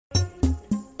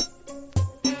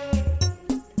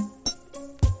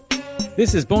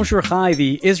This is Bonjour Chai,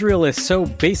 the Israel is So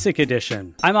Basic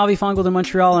edition. I'm Avi Fongold in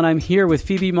Montreal, and I'm here with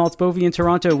Phoebe Maltz-Bovy in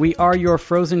Toronto. We are your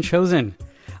frozen chosen.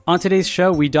 On today's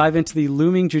show, we dive into the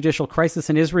looming judicial crisis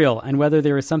in Israel and whether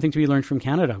there is something to be learned from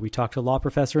Canada. We talk to law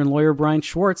professor and lawyer Brian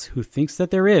Schwartz, who thinks that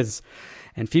there is.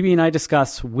 And Phoebe and I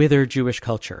discuss withered Jewish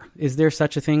culture. Is there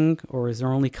such a thing, or is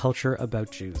there only culture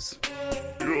about Jews?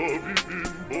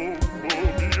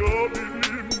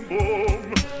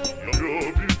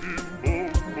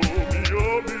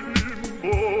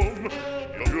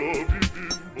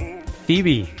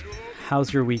 Phoebe,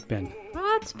 how's your week been?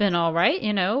 Well, it's been all right.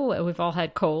 You know, we've all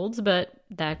had colds, but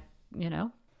that, you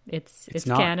know, it's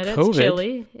not Canada. COVID. It's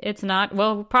chilly. It's not,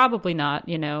 well, probably not,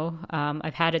 you know.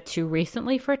 I've had it too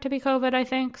recently for it to be COVID, I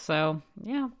think. So,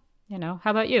 yeah, you know.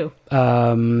 How about you?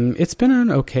 It's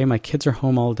been okay. My kids are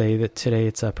home all day. Today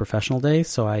it's a professional day,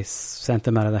 so I sent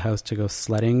them out of the house to go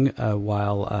sledding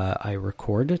while I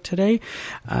record today.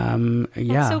 Yeah.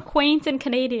 That's so quaint and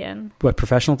Canadian. What,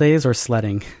 professional days or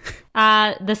sledding?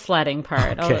 The sledding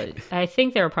part. Okay. I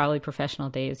think there are probably professional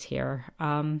days here.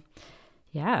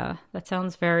 Yeah, that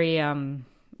sounds very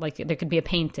like there could be a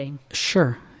painting.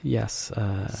 Sure. Yes.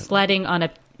 Sledding on a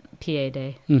PA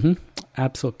day. Mm-hmm.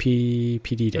 Absolute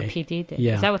PD day. Or PD day.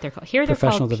 Yeah. Is that what they're called? Here they're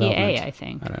called PA, development. I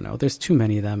think. I don't know. There's too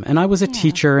many of them. And I was a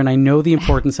teacher, and I know the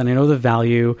importance and I know the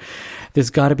value. There's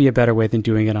got to be a better way than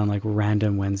doing it on like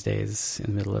random Wednesdays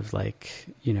in the middle of like,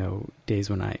 you know, days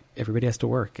when everybody has to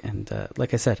work. And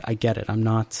like I said, I get it. I'm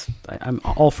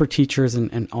all for teachers,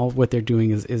 and all what they're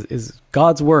doing is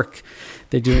God's work.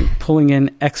 They're pulling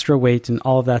in extra weight and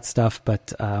all of that stuff.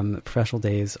 But professional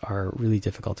days are really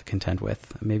difficult to contend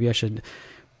with. Maybe I should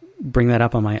bring that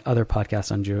up on my other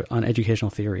podcast on educational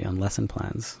theory, on lesson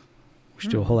plans. We should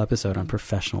do a whole episode on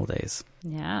professional days.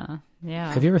 Yeah.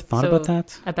 Have you ever thought about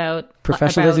that? About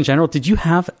professional days in general? Did you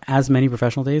have as many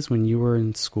professional days when you were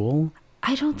in school?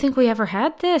 I don't think we ever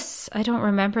had this. I don't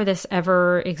remember this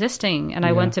ever existing. And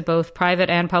I went to both private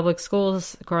and public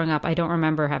schools growing up. I don't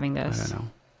remember having this. I don't know.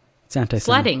 It's anti-Semitic.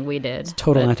 Sledding we did. It's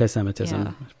total anti-Semitism.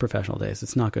 Yeah. Professional days.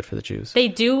 It's not good for the Jews. They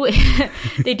do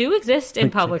exist in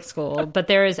public school, but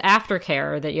there is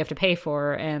aftercare that you have to pay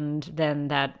for, and then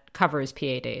that covers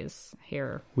PA days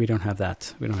here. We don't have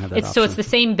that. So it's the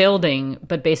same building,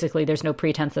 but basically there's no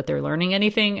pretense that they're learning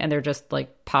anything, and they're just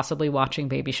like possibly watching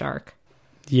Baby Shark.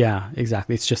 Yeah,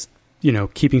 exactly. It's just, you know,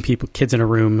 keeping kids in a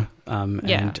room.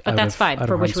 But that's fine,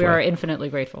 for which we are infinitely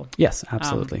grateful. Yes,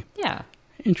 absolutely. Yeah.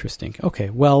 Interesting. Okay.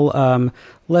 Well,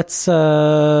 let's,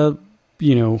 hopefully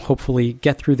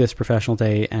get through this professional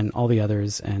day and all the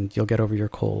others, and you'll get over your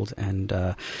cold. And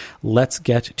let's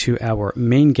get to our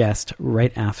main guest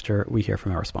right after we hear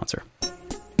from our sponsor.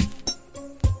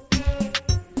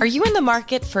 Are you in the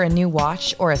market for a new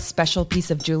watch or a special piece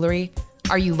of jewelry?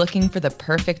 Are you looking for the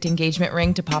perfect engagement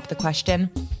ring to pop the question?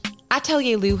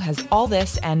 Atelier Lou has all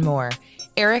this and more.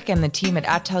 Eric and the team at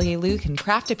Atelier Lou can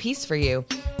craft a piece for you,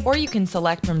 or you can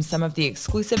select from some of the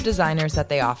exclusive designers that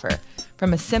they offer.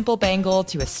 From a simple bangle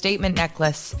to a statement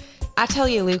necklace,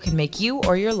 Atelier Lou can make you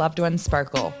or your loved ones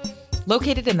sparkle.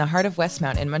 Located in the heart of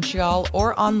Westmount in Montreal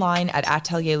or online at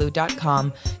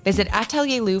atelierlou.com, visit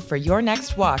Atelier Lou for your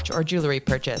next watch or jewelry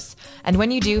purchase. And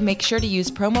when you do, make sure to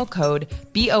use promo code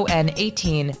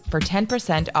BON18 for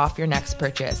 10% off your next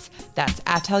purchase. That's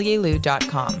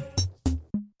atelierlou.com.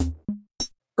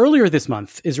 Earlier this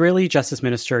month, Israeli Justice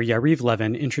Minister Yariv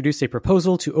Levin introduced a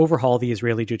proposal to overhaul the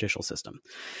Israeli judicial system.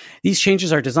 These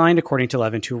changes are designed, according to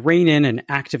Levin, to rein in an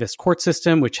activist court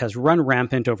system which has run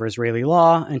rampant over Israeli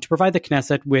law, and to provide the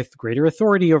Knesset with greater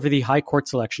authority over the High Court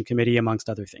Selection Committee, amongst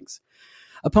other things.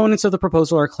 Opponents of the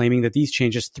proposal are claiming that these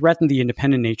changes threaten the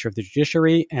independent nature of the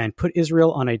judiciary and put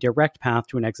Israel on a direct path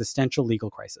to an existential legal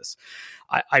crisis.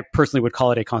 I personally would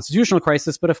call it a constitutional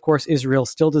crisis, but of course Israel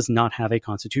still does not have a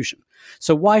constitution.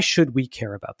 So why should we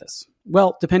care about this?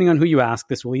 Well, depending on who you ask,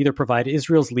 this will either provide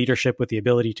Israel's leadership with the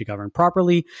ability to govern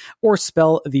properly, or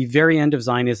spell the very end of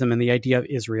Zionism and the idea of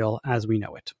Israel as we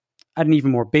know it. At an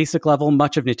even more basic level,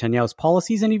 much of Netanyahu's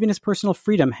policies and even his personal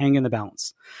freedom hang in the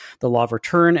balance. The law of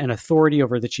return and authority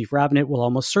over the chief rabbinate will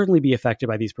almost certainly be affected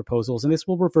by these proposals, and this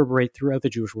will reverberate throughout the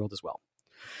Jewish world as well.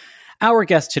 Our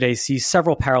guest today sees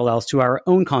several parallels to our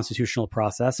own constitutional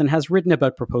process and has written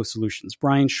about proposed solutions.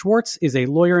 Brian Schwartz is a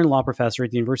lawyer and law professor at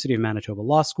the University of Manitoba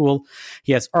Law School.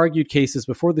 He has argued cases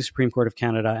before the Supreme Court of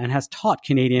Canada and has taught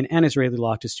Canadian and Israeli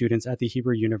law to students at the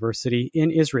Hebrew University in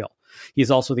Israel. He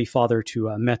is also the father to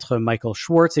Maître Michael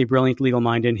Schwartz, a brilliant legal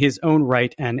mind in his own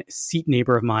right and seat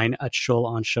neighbor of mine at Shul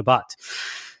on Shabbat.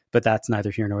 But that's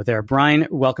neither here nor there. Brian,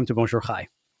 welcome to Bonjour Chai.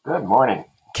 Good morning.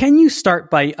 Can you start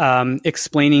by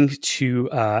explaining to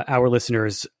our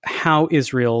listeners how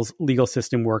Israel's legal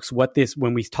system works?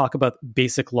 When we talk about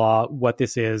basic law, what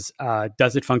this is,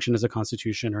 does it function as a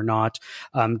constitution or not?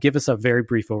 Give us a very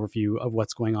brief overview of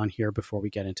what's going on here before we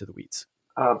get into the weeds.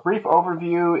 A brief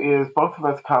overview is both of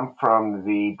us come from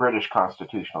the British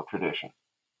constitutional tradition.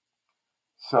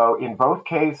 So in both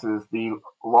cases, the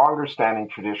longer standing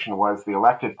tradition was the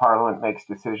elected parliament makes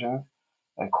decisions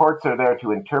and courts are there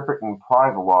to interpret and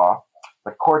apply the law,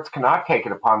 but courts cannot take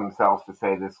it upon themselves to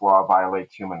say this law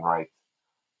violates human rights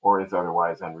or is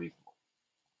otherwise unreasonable.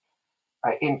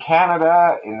 In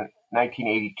Canada, in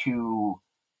 1982,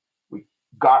 we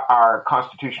got our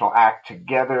Constitutional Act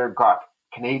together, got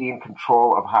Canadian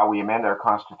control of how we amend our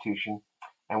Constitution,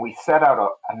 and we set out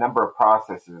a number of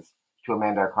processes to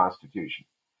amend our Constitution.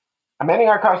 Amending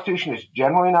our Constitution is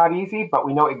generally not easy, but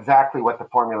we know exactly what the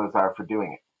formulas are for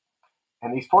doing it.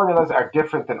 And these formulas are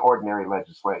different than ordinary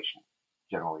legislation,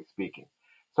 generally speaking.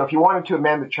 So if you wanted to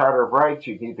amend the Charter of Rights,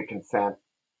 you'd need the consent,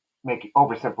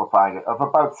 oversimplifying it, of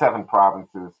about 7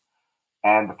 provinces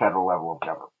and the federal level of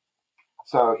government.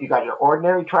 So you got your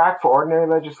ordinary track for ordinary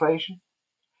legislation.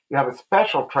 You have a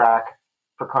special track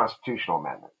for constitutional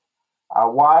amendments.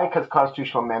 Why? Because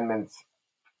constitutional amendments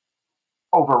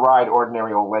override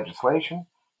ordinary old legislation.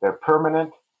 They're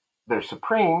permanent. They're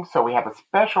supreme. So we have a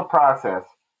special process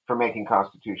for making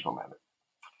constitutional amendments.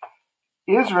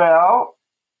 Israel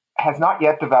has not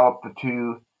yet developed the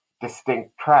 2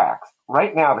 distinct tracks.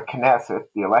 Right now, the Knesset,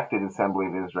 the elected assembly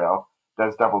of Israel,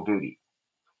 does double duty.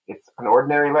 It's an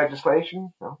ordinary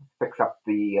legislation, fix up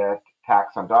the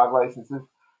tax on dog licenses,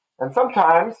 and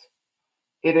sometimes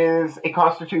it is a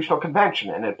constitutional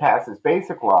convention, and it passes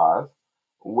basic laws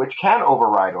which can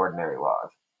override ordinary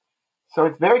laws. So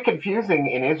it's very confusing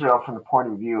in Israel from the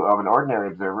point of view of an ordinary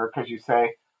observer, because you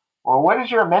say, well, what is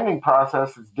your amending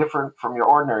process that's different from your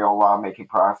ordinary lawmaking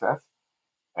process?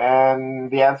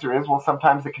 And the answer is, well,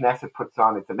 sometimes the Knesset puts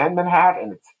on its amendment hat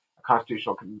and it's a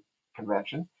constitutional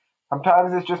convention.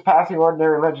 Sometimes it's just passing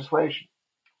ordinary legislation.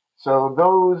 So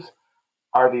those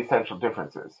are the essential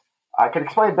differences. I could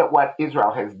explain about what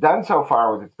Israel has done so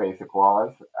far with its basic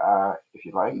laws, if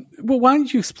you'd like. Well, why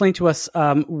don't you explain to us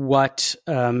what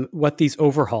these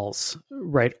overhauls,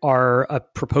 right, are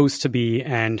proposed to be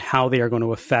and how they are going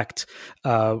to affect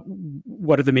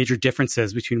what are the major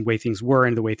differences between the way things were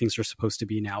and the way things are supposed to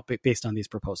be now, based on these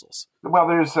proposals? Well,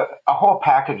 there's a whole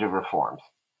package of reforms.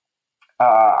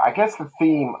 I guess the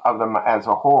theme of them as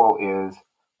a whole is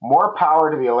more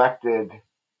power to the elected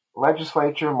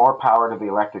legislature, more power to the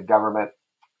elected government,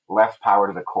 less power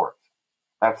to the courts.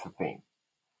 That's the theme.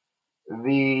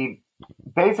 The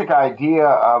basic idea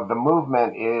of the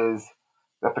movement is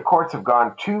that the courts have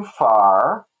gone too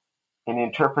far in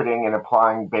interpreting and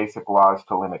applying basic laws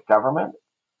to limit government.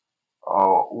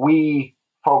 We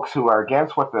folks who are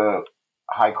against what the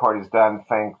High Court has done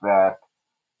think that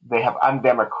they have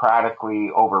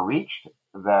undemocratically overreached,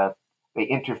 that they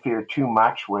interfere too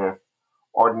much with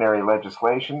ordinary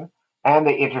legislation, and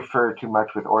they interfere too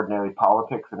much with ordinary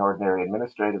politics and ordinary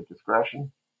administrative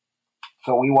discretion.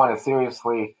 So we want to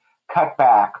seriously cut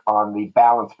back on the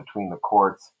balance between the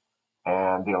courts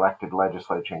and the elected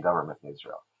legislature and government in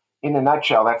Israel. In a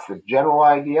nutshell, that's the general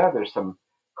idea. There's some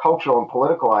cultural and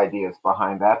political ideas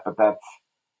behind that, but that's,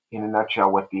 in a nutshell,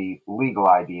 what the legal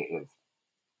idea is.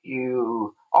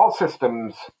 All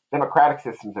systems, democratic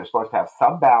systems, are supposed to have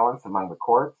some balance among the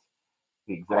courts,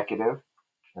 the executive,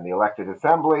 and the elected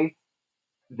assembly.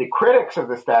 The critics of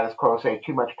the status quo say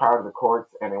too much power to the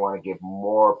courts, and they want to give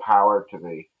more power to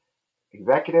the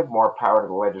executive, more power to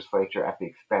the legislature at the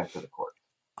expense of the courts.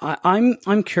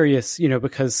 I'm curious,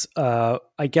 because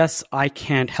I guess I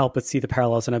can't help but see the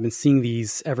parallels, and I've been seeing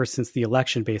these ever since the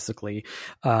election, basically,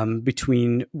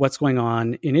 between what's going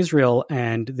on in Israel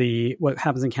and what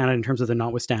happens in Canada in terms of the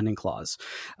notwithstanding clause.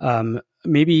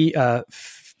 Maybe,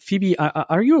 Phoebe,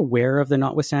 are you aware of the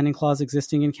notwithstanding clause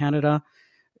existing in Canada?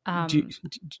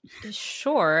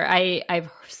 Sure.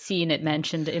 I've seen it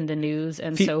mentioned in the news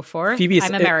and so forth. Phoebe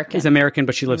I'm American. is American,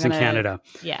 but she lives in Canada.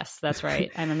 Yes, that's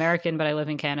right. I'm American, but I live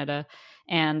in Canada.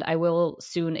 And I will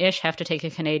soon-ish have to take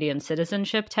a Canadian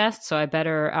citizenship test, so I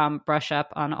better brush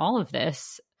up on all of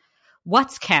this.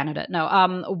 What's Canada?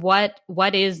 No,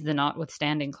 what is the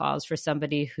notwithstanding clause for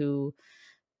somebody who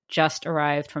just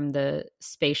arrived from the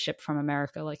spaceship from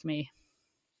America like me?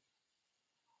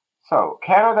 So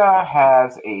Canada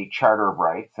has a Charter of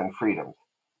Rights and Freedoms,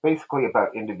 basically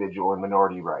about individual and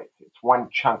minority rights. It's one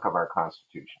chunk of our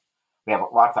Constitution. We have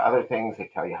lots of other things. They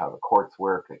tell you how the courts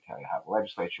work. They tell you how the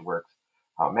legislature works,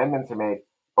 how amendments are made.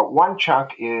 But one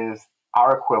chunk is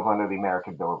our equivalent of the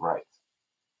American Bill of Rights.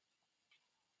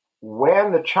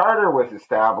 when the charter was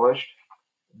established,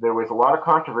 there was a lot of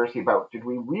controversy about, did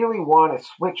we really want to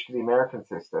switch to the American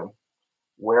system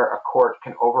where a court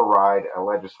can override a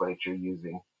legislature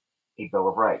using a Bill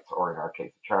of Rights, or in our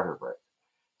case, a Charter of Rights?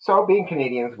 So being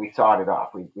Canadians, we sawed it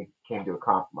off. We came to a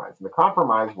compromise. And the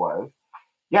compromise was,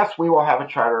 yes, we will have a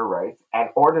Charter of Rights, and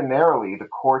ordinarily the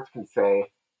courts can say,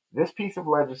 this piece of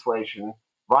legislation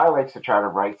violates the Charter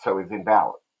of Rights, so is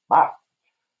invalid. But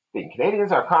being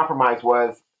Canadians, our compromise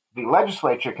was, the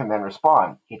legislature can then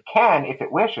respond. It can, if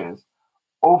it wishes,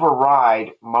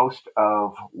 override most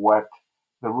of what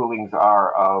the rulings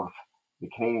are of the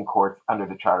Canadian courts under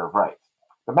the Charter of Rights.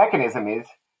 The mechanism is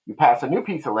you pass a new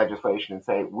piece of legislation and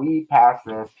say, we pass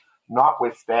this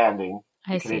notwithstanding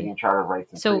the Canadian Charter of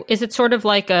Rights. So is it sort of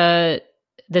like the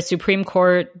Supreme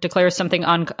Court declares something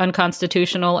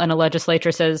unconstitutional and a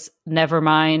legislature says, never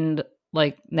mind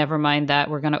that,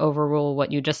 we're going to overrule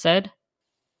what you just said?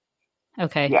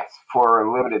 Okay. Yes, for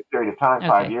a limited period of time,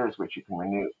 5 years, which you can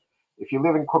renew. If you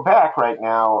live in Quebec right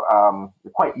now,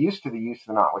 you're quite used to the use of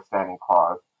the notwithstanding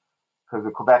clause, because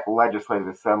the Quebec Legislative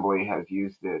Assembly has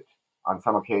used it on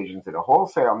some occasions in a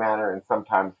wholesale manner and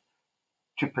sometimes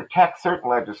to protect certain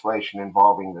legislation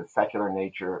involving the secular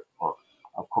nature of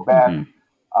Quebec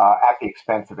at the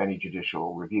expense of any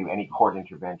judicial review, any court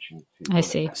intervention. I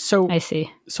see. So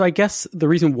I guess the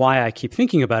reason why I keep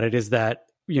thinking about it is that,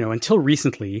 until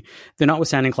recently, the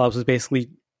notwithstanding clause was basically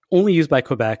only used by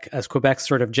Quebec as Quebec's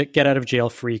sort of get out of jail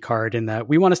free card, in that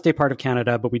we want to stay part of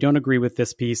Canada, but we don't agree with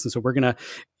this piece. And so we're going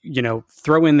to,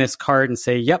 throw in this card and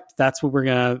say, yep, that's what we're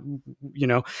going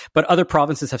to, but other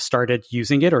provinces have started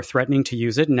using it or threatening to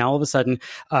use it. And now all of a sudden,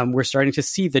 we're starting to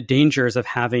see the dangers of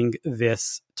having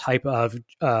this type of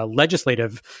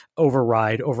legislative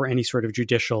override over any sort of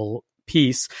judicial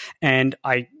piece. And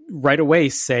I right away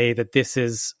say that this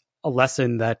is a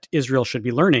lesson that Israel should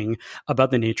be learning about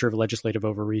the nature of legislative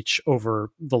overreach over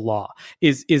the law.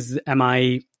 Am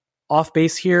I off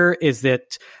base here? Is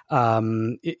that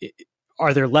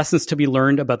are there lessons to be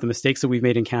learned about the mistakes that we've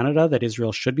made in Canada that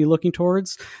Israel should be looking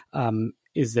towards?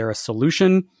 Is there a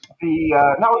solution?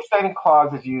 The notwithstanding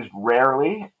clause is used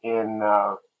rarely in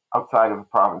outside of the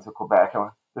province of Quebec.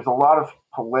 There's a lot of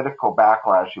political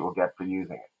backlash you will get for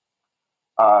using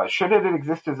it. Should it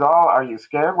exist as all? Are you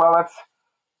scared? Well,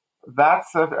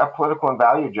 that's a political and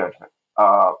value judgment.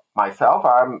 Myself,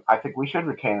 I think we should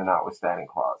retain the notwithstanding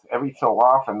clause. Every so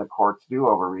often, the courts do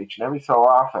overreach, and every so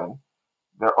often,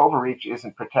 their overreach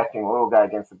isn't protecting the little guy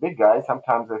against the big guy.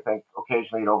 Sometimes I think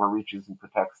occasionally it overreaches and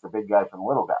protects the big guy from the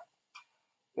little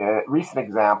guy. A recent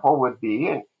example would be,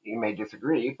 and you may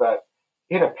disagree, but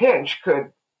in a pinch,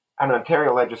 could an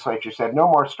Ontario legislature said, no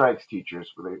more strikes,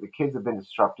 teachers. The kids have been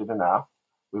disrupted enough.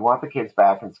 We want the kids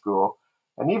back in school.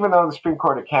 And even though the Supreme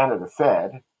Court of Canada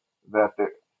said that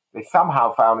they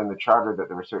somehow found in the Charter that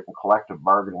there were certain collective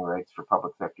bargaining rights for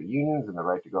public sector unions and the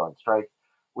right to go on strike,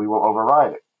 we will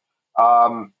override it.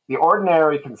 The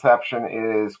ordinary conception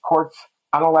is courts,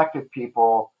 unelected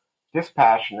people,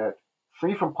 dispassionate,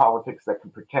 free from politics that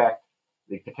can protect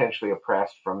the potentially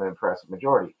oppressed from an oppressive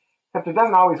majority. Except it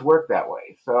doesn't always work that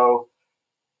way. So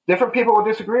different people will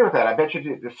disagree with that. I bet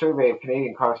you the survey of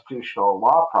Canadian constitutional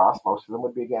law profs, most of them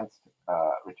would be against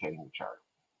retaining the Charter.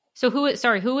 So who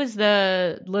is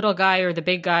the little guy or the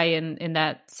big guy in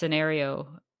that scenario?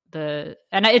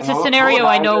 It's a scenario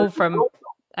I know from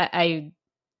I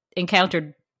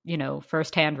encountered,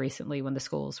 firsthand recently when the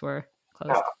schools were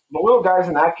closed. Now, the little guys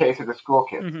in that case are the school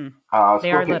kids. Mm-hmm.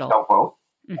 They are kids little. Don't vote.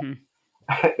 Mm-hmm.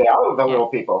 They are the little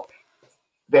people.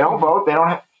 They don't vote. They don't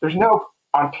have. There's no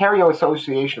Ontario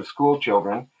Association of School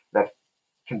Children that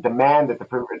can demand that the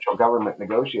provincial government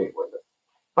negotiate with it.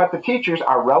 But the teachers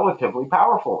are relatively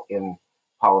powerful in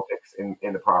politics in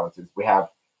the provinces. We have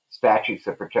statutes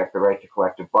that protect the right to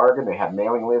collective bargain. They have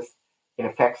mailing lists. In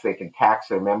effect, they can tax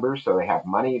their members, so they have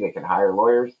money. They can hire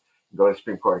lawyers, go to the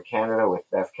Supreme Court of Canada with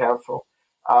best counsel.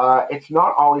 It's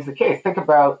not always the case. Think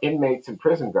about inmates and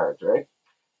prison guards, right?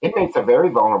 Inmates are very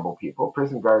vulnerable people.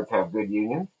 Prison guards have good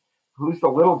unions. Who's the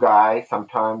little guy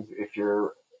sometimes if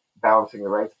you're balancing the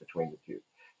rights between the two?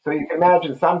 So you can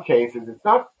imagine some cases, it's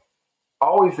not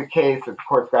always the case that the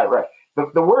court's got it right.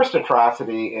 The worst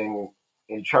atrocity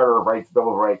in Charter of Rights, Bill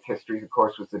of Rights history, of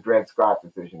course, was the Dred Scott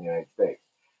decision in the United States.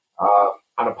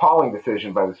 An appalling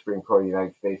decision by the Supreme Court of the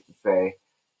United States to say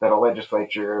that a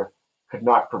legislature could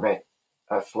not prevent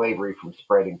slavery from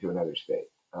spreading to another state.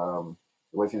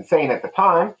 It was insane at the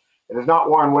time. It has not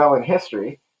worn well in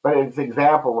history, but it's an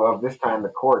example of this time the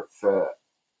courts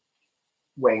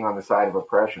weighing on the side of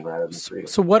oppression rather than freedom.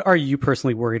 So what are you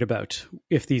personally worried about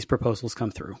if these proposals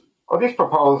come through? Well, these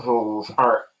proposals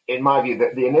are, in my view,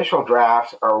 the initial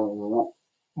drafts are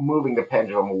moving the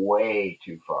pendulum way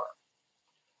too far.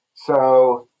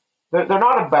 So they're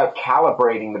not about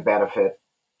calibrating the benefit,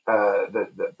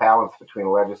 the balance between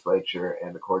the legislature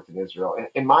and the courts in Israel.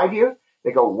 In my view,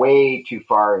 they go way too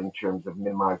far in terms of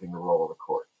minimizing the role of the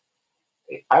courts.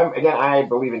 I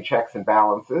believe in checks and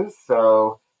balances,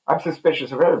 so I'm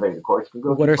suspicious of everybody. The courts can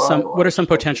go What too are far. what are some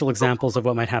potential examples of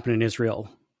what might happen in Israel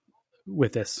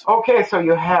with this? Okay, so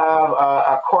you have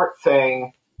a court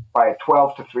saying by a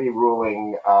 12-3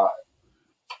 ruling,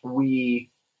 we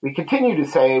continue to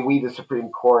say, we the Supreme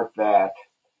Court, that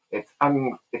it's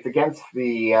against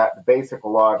the basic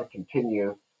law to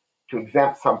continue to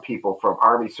exempt some people from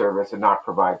army service and not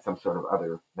provide some sort of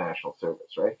other national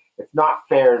service, right? It's not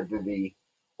fair to the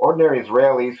ordinary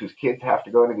Israelis whose kids have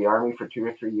to go into the army for 2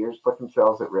 or 3 years, put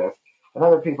themselves at risk, and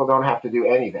other people don't have to do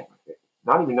anything.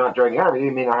 Not even not join the army, they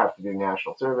may not have to do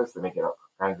national service, they may get all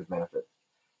kinds of benefits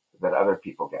that other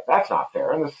people get. That's not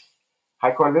fair, and the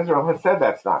High Court of Israel has said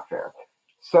that's not fair.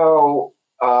 So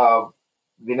the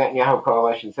Netanyahu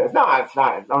coalition says, no, it's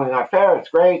not. It's only not fair. It's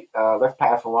great. Let's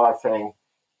pass a law saying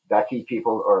Dati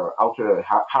people or ultra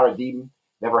Haredim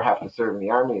never have to serve in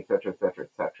the army, et cetera, et cetera,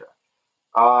 et cetera.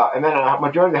 And then a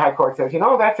majority of the High Court says,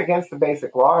 that's against the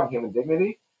basic law and human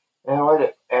dignity.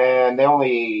 And they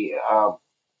only,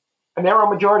 a narrow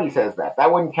majority says that.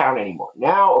 That wouldn't count anymore.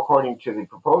 Now, according to the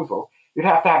proposal, you'd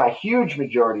have to have a huge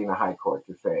majority in the High Court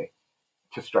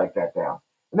to strike that down.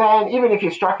 And then even if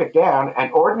you struck it down,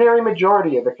 an ordinary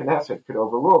majority of the Knesset could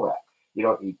overrule that. You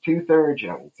don't need 2/3, you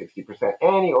don't need 60%.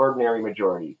 Any ordinary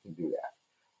majority can do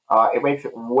that. It makes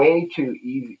it way too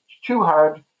easy, too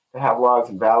hard to have laws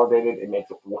invalidated. It makes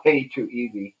it way too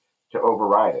easy to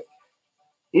override it.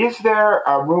 Is there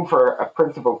a room for a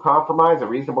principled compromise, a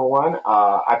reasonable one?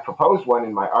 I proposed one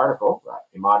in my article.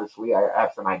 Immodestly, I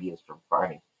have some ideas for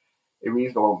finding a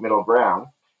reasonable middle ground.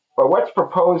 But what's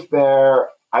proposed there,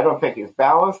 I don't think is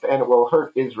balanced, and it will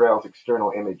hurt Israel's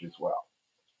external image as well.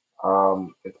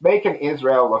 It's making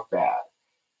Israel look bad.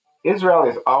 Israel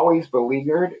is always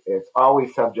beleaguered. It's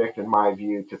always subject, in my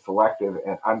view, to selective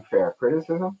and unfair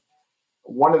criticism.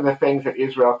 One of the things that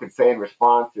Israel could say in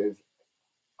response is,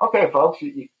 okay, folks,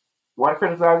 you want to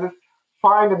criticize us?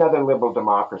 Find another liberal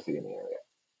democracy in the area.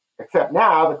 Except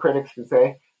now the critics can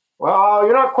say, well,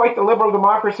 you're not quite the liberal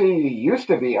democracy you used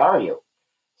to be, are you?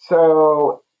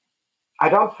 So I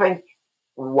don't think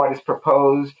what is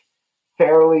proposed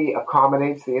fairly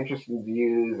accommodates the interests and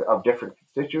views of different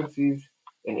constituencies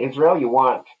in Israel. You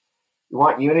want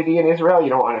unity in Israel. You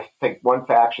don't want to think one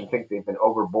faction think they've been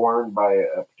overborne by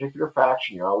a particular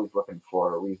faction. You're always looking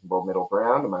for a reasonable middle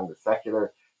ground among the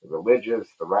secular, the religious,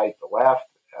 the right, the left,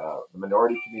 the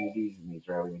minority communities, and the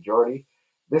Israeli majority.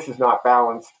 This is not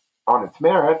balanced on its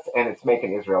merits, and it's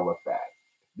making Israel look bad.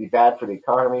 It'd be bad for the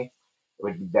economy. It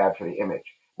would be bad for the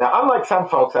image. Now, unlike some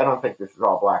folks, I don't think this is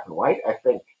all black and white. I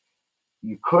think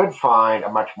you could find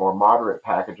a much more moderate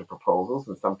package of proposals,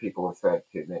 and some people have said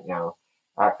to Netanyahu,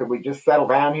 could we just settle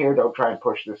down here? Don't try and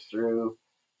push this through.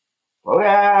 Slow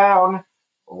down.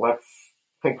 Let's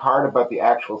think hard about the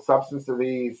actual substance of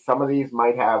these. Some of these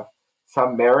might have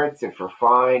some merits if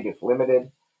refined, if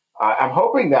limited. I'm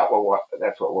hoping that's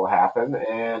what will happen,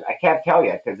 and I can't tell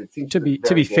you because it seems to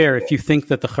be fair. If you think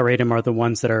that the Haredim are the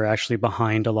ones that are actually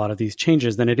behind a lot of these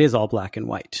changes, then it is all black and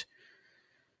white.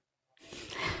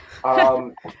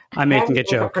 I'm making a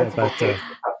joke about the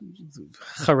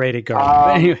Haredi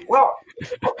garden.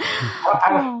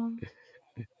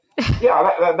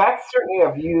 Yeah, that's certainly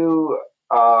a view.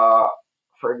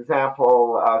 For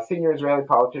example, senior Israeli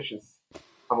politicians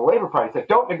on the Labor Party said,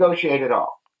 "Don't negotiate at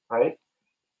all." Right?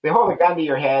 They hold a gun to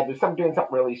your head. There's doing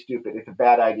something really stupid. It's a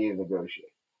bad idea to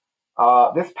negotiate.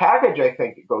 This package, I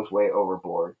think, goes way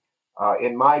overboard.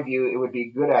 In my view, it would be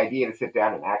a good idea to sit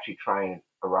down and actually try and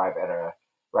arrive at a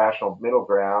rational middle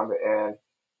ground. And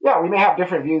yeah, we may have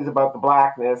different views about the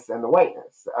blackness and the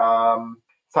whiteness.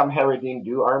 Some Haredim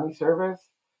do army service.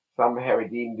 Some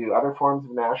Haredim do other forms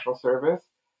of national service.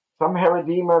 Some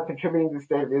Haredim are contributing to the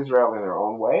state of Israel in their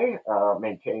own way,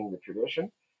 maintaining the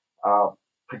tradition,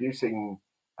 producing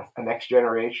a next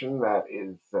generation that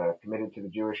is committed to the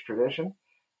Jewish tradition.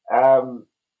 Now,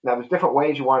 there's different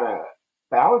ways you want to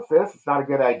balance this. It's not a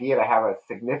good idea to have a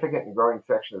significant and growing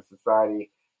section of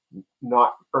society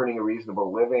not earning a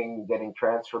reasonable living, getting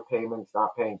transfer payments,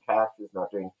 not paying taxes, not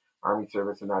doing army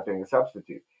service, and not doing a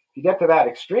substitute. If you get to that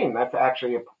extreme, that's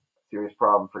actually a serious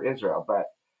problem for Israel. But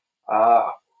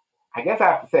I guess I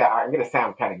have to say, I'm going to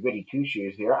sound kind of goody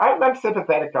two-shoes here. I'm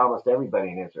sympathetic to almost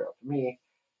everybody in Israel. To me,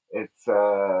 it's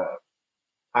I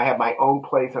have my own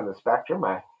place on the spectrum.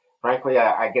 Frankly,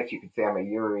 I guess you could say I'm a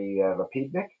Yuri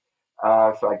Lapidnik.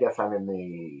 So I guess I'm in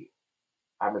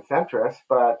I'm a centrist,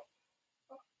 but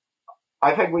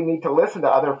I think we need to listen to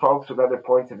other folks with other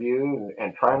points of view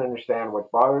and try and understand what's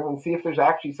bothering them and see if there's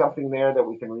actually something there that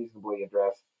we can reasonably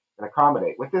address and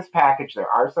accommodate. With this package, there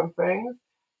are some things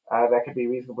that could be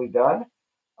reasonably done.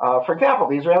 For example,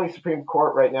 the Israeli Supreme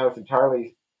Court right now is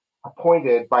entirely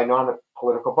appointed by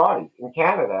non-political bodies. In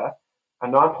Canada, a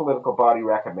non-political body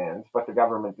recommends, but the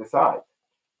government decides.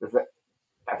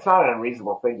 That's not an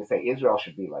unreasonable thing to say Israel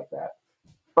should be like that.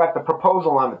 But the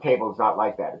proposal on the table is not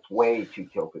like that. It's way too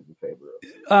tilted in favor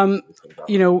of.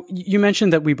 You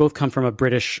mentioned that we both come from a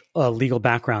British legal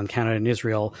background, Canada and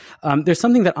Israel. There's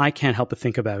something that I can't help but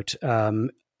think about,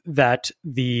 that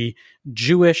the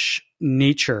Jewish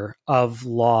nature of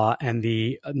law and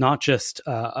the not just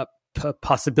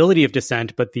possibility of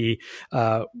dissent, but the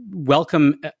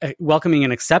welcoming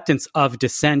and acceptance of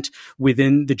dissent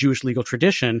within the Jewish legal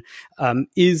tradition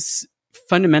is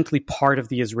fundamentally part of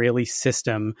the Israeli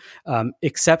system,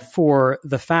 except for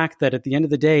the fact that at the end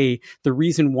of the day, the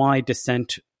reason why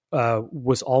dissent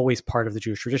was always part of the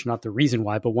Jewish tradition, not the reason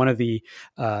why, but one of the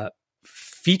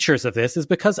features of this is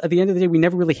because at the end of the day, we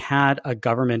never really had a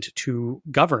government to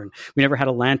govern. We never had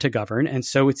a land to govern. And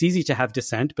so it's easy to have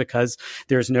dissent because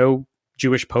there's no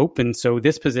Jewish pope. And so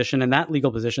this position and that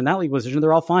legal position,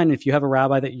 they're all fine. If you have a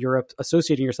rabbi that you're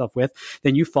associating yourself with,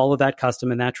 then you follow that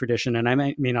custom and that tradition. And I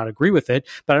may not agree with it,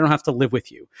 but I don't have to live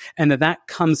with you. And that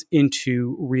comes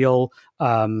into real,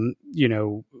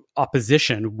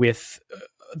 opposition with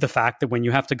the fact that when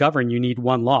you have to govern, you need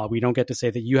one law. We don't get to say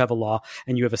that you have a law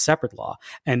and you have a separate law.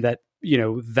 And that,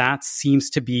 that seems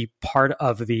to be part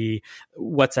of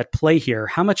what's at play here.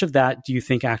 How much of that do you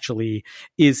think actually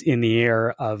is in the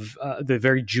air of the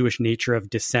very Jewish nature of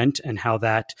dissent and how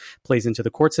that plays into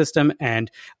the court system? And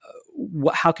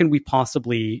how can we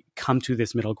possibly come to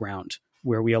this middle ground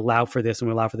where we allow for this and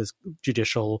we allow for this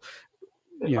judicial,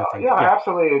 thing? Yeah, I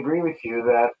absolutely agree with you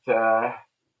that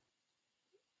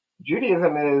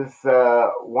Judaism is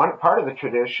one part of the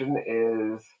tradition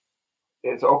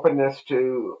is openness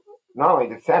to not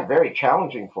only dissent, very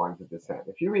challenging forms of dissent.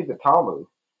 If you read the Talmud,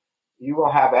 you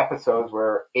will have episodes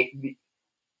where the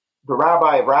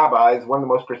rabbi of rabbis, one of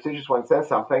the most prestigious ones, says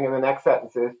something, and the next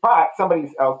sentence is, but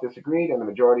somebody else disagreed, and the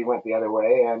majority went the other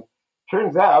way, and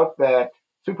turns out that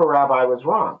super rabbi was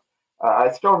wrong.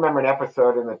 I still remember an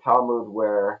episode in the Talmud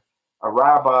where a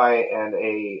rabbi and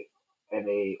a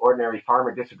ordinary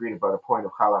farmer disagreed about a point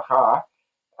of halakha.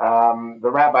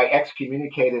 The rabbi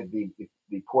excommunicated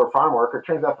the poor farm worker. It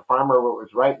turns out the farmer was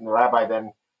right, and the rabbi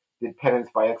then did penance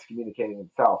by excommunicating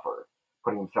himself or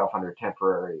putting himself under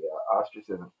temporary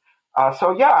ostracism.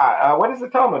 What is the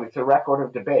Talmud? It's a record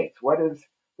of debates. What is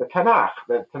the Tanakh?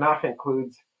 The Tanakh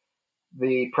includes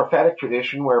the prophetic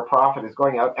tradition where a prophet is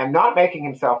going out and not making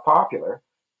himself popular,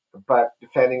 but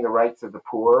defending the rights of the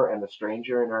poor and the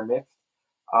stranger in our midst.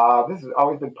 This has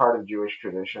always been part of Jewish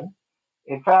tradition.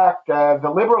 In fact,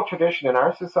 the liberal tradition in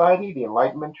our society, the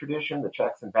Enlightenment tradition, the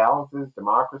checks and balances,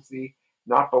 democracy,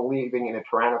 not believing in a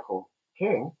tyrannical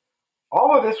king,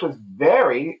 all of this was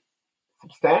very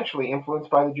substantially influenced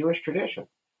by the Jewish tradition.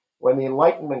 When the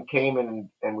Enlightenment came in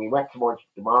and we went towards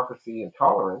democracy and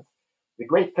tolerance, the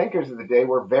great thinkers of the day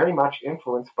were very much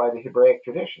influenced by the Hebraic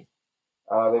tradition.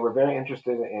 They were very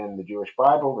interested in the Jewish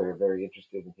Bible. They were very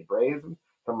interested in Hebraism.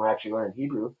 Some actually learned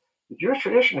Hebrew. The Jewish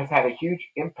tradition has had a huge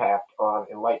impact on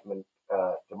Enlightenment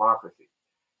democracy.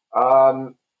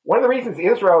 One of the reasons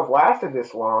Israel has lasted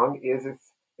this long is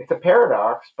it's a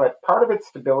paradox, but part of its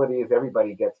stability is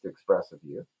everybody gets to express a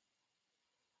view.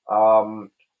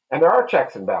 And there are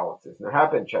checks and balances, and there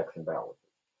have been checks and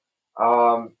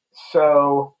balances.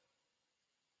 So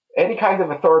any kind of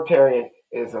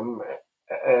authoritarianism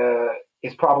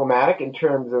is problematic in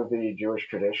terms of the Jewish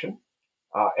tradition.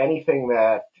 Anything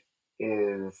that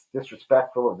is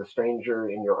disrespectful of the stranger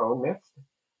in your own midst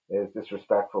is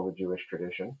disrespectful to Jewish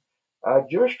tradition.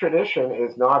 Jewish tradition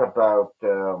is not about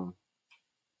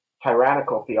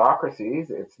tyrannical theocracies.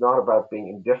 It's not about being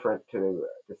indifferent to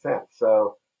dissent.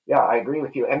 So, yeah, I agree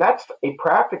with you. And that's a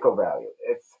practical value.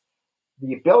 It's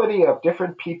the ability of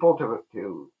different people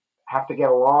to have to get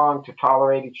along, to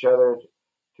tolerate each other,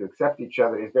 to accept each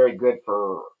other is very good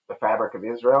for the fabric of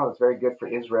Israel. It's very good for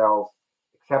Israel's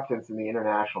acceptance in the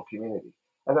international community.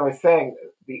 As I was saying,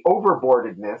 the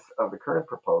overboardedness of the current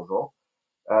proposal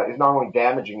is not only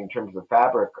damaging in terms of the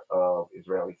fabric of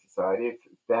Israeli society, it's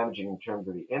damaging in terms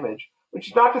of the image, which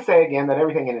is not to say, again, that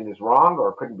everything in it is wrong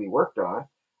or couldn't be worked on.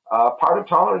 Part of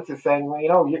tolerance is saying,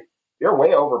 well, you're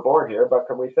way overboard here, but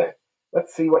can we think?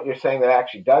 Let's see what you're saying that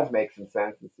actually does make some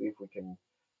sense and see if we can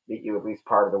meet you at least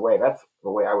part of the way. That's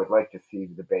the way I would like to see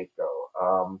the debate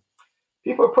go.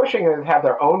 people are pushing it have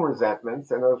their own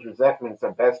resentments, and those resentments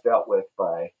are best dealt with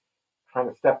by trying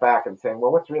to step back and saying,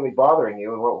 well, what's really bothering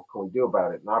you and what can we do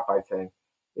about it? Not by saying,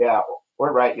 yeah,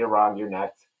 we're right, you're wrong, you're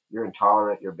nuts, you're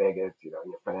intolerant, you're bigots, you're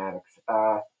fanatics.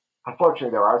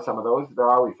 Unfortunately, there are some of those. There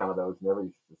are always some of those in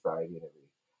every society and every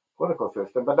political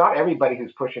system, but not everybody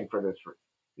who's pushing for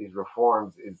these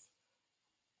reforms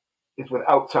is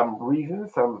without some reason,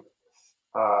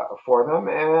 for them.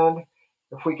 And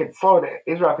if we could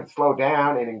Israel could slow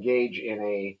down and engage in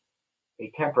a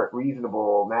temperate,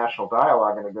 reasonable national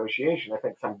dialogue and negotiation, I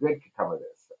think some good could come of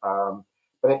this.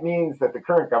 But it means that the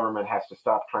current government has to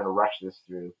stop trying to rush this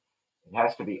through. It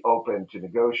has to be open to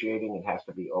negotiating. It has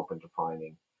to be open to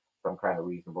finding some kind of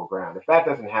reasonable ground. If that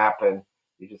doesn't happen,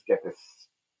 you just get this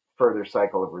further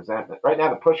cycle of resentment. Right now,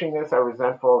 the pushing this are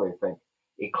resentful. They think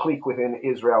a clique within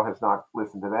Israel has not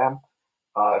listened to them.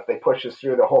 If they push this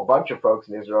through, the whole bunch of folks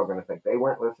in Israel are going to think they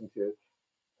weren't listened to.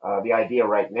 The idea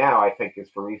right now, I think,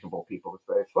 is for reasonable people to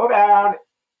say, slow down.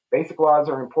 Basic laws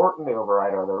are important. They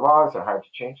override other laws. They're hard to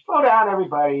change. Slow down,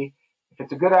 everybody. If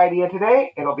it's a good idea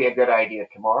today, it'll be a good idea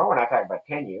tomorrow. We're not talking about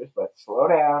 10 years, but slow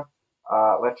down.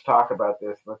 Let's talk about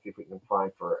this. Let's see if we can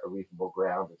find for a reasonable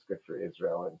ground that's good for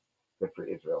Israel and good for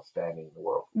Israel's standing in the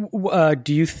world.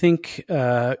 Do you think,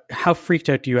 how freaked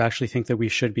out do you actually think that we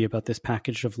should be about this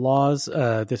package of laws,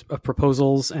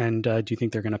 proposals, and do you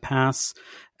think they're going to pass?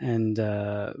 And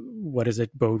what does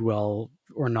it bode well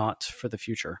or not for the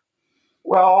future?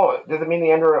 Well, does it mean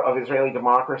the end of Israeli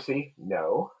democracy?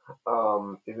 No.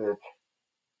 Is it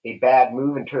a bad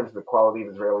move in terms of the quality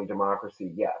of Israeli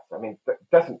democracy? Yes. I mean, it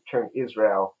doesn't turn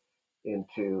Israel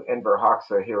into Enver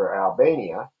Hoxha here or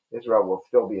Albania. Israel will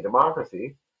still be a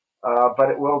democracy, but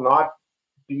it will not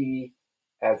be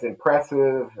as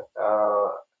impressive,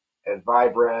 as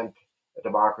vibrant a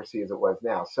democracy as it was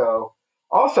now. So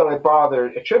also it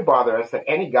should bother us that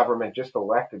any government just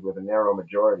elected with a narrow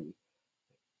majority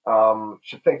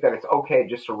should think that it's okay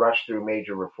just to rush through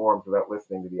major reforms without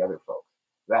listening to the other folks.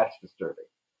 That's disturbing.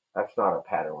 That's not a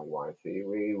pattern we want to see.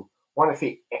 We want to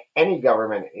see any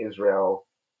government in Israel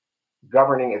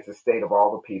governing as a state of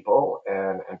all the people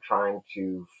and trying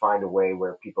to find a way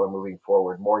where people are moving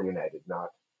forward more united, not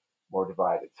more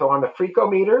divided. So on the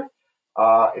Freakometer,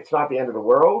 it's not the end of the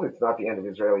world. It's not the end of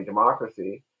Israeli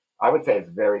democracy. I would say it's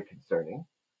very concerning.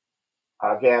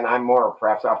 Again, I'm more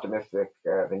perhaps optimistic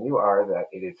than you are that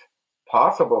it is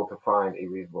possible to find a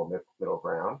reasonable middle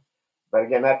ground. But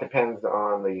again, that depends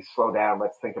on the slow down,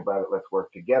 let's think about it, let's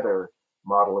work together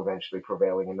model eventually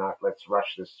prevailing and not let's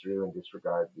rush this through and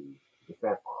disregard the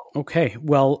dissent model. Okay.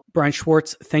 Well, Brian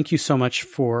Schwartz, thank you so much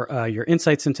for your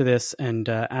insights into this. And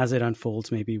as it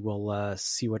unfolds, maybe we'll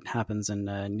see what happens and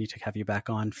need to have you back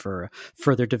on for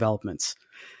further developments.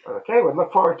 Okay. We'd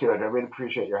look forward to it. I really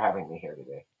appreciate your having me here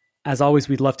today. As always,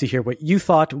 we'd love to hear what you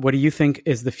thought. What do you think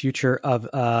is the future of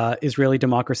Israeli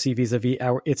democracy vis-a-vis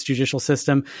its judicial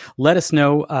system? Let us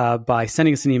know by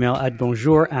sending us an email at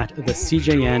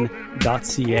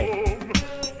bonjour@thecjn.ca.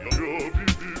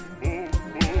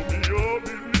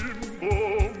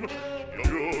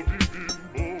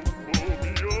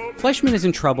 Fleischman is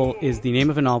in Trouble is the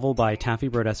name of a novel by Taffy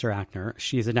Brodesser-Akner.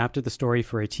 She has adapted the story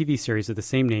for a TV series of the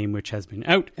same name, which has been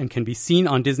out and can be seen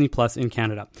on Disney Plus in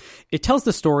Canada. It tells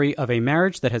the story of a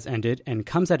marriage that has ended and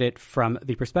comes at it from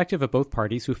the perspective of both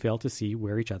parties who fail to see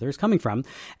where each other is coming from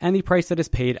and the price that is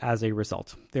paid as a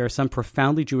result. There are some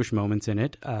profoundly Jewish moments in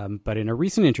it, but in a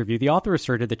recent interview, the author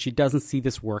asserted that she doesn't see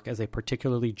this work as a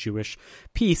particularly Jewish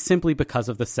piece simply because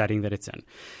of the setting that it's in.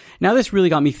 Now, this really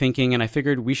got me thinking, and I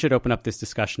figured we should open up this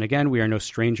discussion again. We are no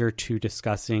stranger to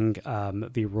discussing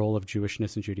the role of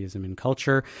Jewishness and Judaism in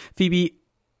culture. Phoebe,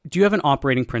 do you have an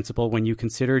operating principle when you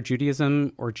consider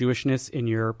Judaism or Jewishness in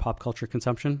your pop culture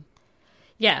consumption?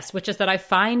 Yes, which is that I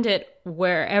find it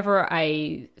wherever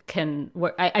I can.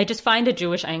 I just find a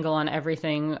Jewish angle on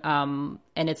everything, and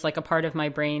it's like a part of my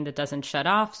brain that doesn't shut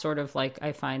off, sort of like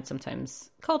I find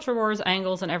sometimes culture wars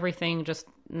angles and everything, just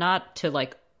not to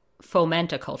like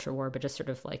foment a culture war, but just sort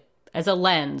of like as a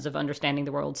lens of understanding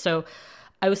the world. So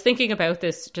I was thinking about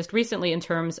this just recently in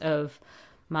terms of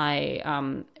my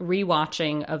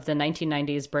rewatching of the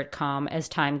 1990s Britcom As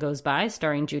Time Goes By,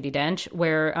 starring Judi Dench,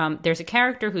 where there's a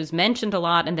character who's mentioned a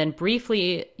lot, and then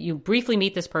you briefly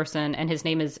meet this person, and his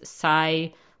name is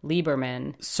Cy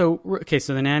Lieberman. So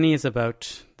the nanny is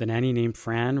about the nanny named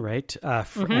Fran, right?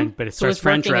 But it starts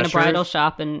Fran Drescher. Working in a bridal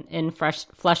shop in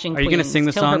Flushing, Queens. Are you going to sing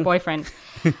the song? Her boyfriend.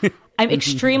 I'm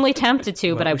extremely tempted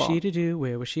to, but I won't. What was she to do?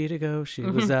 Where was she to go? She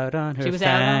was out on her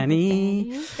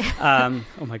fanny. Oh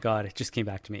my God, it just came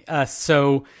back to me.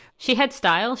 So she had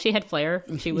style, she had flair,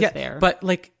 she was there. But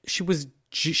like she was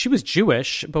she was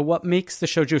Jewish, but what makes the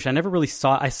show Jewish? I never really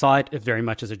I saw it very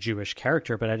much as a Jewish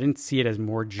character, but I didn't see it as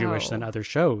more Jewish than other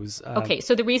shows. Okay,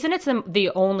 so the reason it's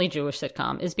the only Jewish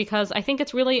sitcom is because I think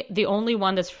it's really the only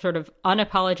one that's sort of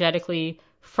unapologetically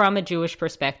from a Jewish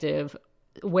perspective,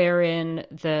 wherein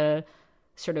the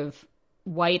sort of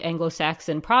white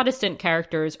Anglo-Saxon Protestant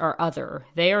characters are other.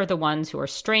 They are the ones who are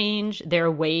strange.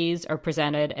 Their ways are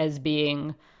presented as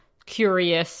being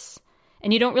curious.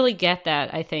 And you don't really get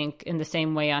that, I think, in the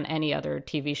same way on any other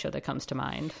TV show that comes to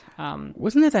mind.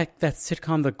 Wasn't it that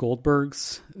sitcom, The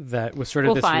Goldbergs, that was sort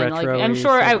of this fine. retro? Like, I'm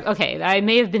sure, I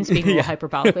may have been speaking a little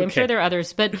hyperbolically. I'm sure there are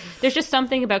others, but there's just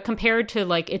something about, compared to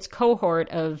like its cohort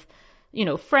of,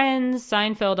 Friends,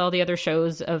 Seinfeld, all the other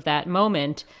shows of that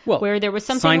moment, where there was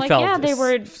something they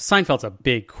were... Seinfeld's a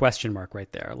big question mark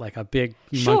right there, like a big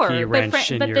monkey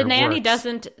wrench in your the nanny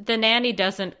works. The nanny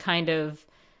doesn't kind of,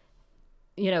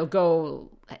 go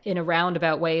in a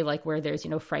roundabout way, like where there's,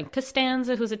 Frank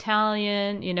Costanza, who's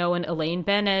Italian, and Elaine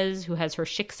Benez, who has her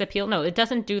Chicks appeal. No, it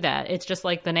doesn't do that. It's just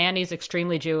like the nanny's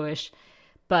extremely Jewish,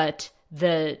 but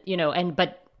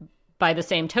but by the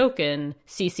same token,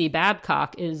 CC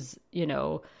Babcock is,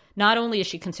 not only is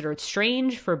she considered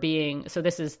strange for being, so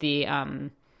this is the,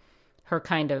 her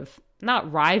kind of,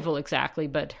 not rival exactly,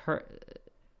 but her,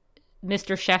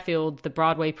 Mr. Sheffield, the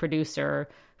Broadway producer,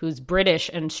 who's British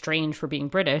and strange for being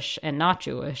British and not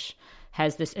Jewish,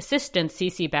 has this assistant,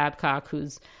 CC Babcock,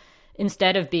 who's,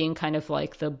 instead of being kind of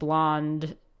like the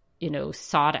blonde,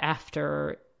 sought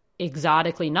after,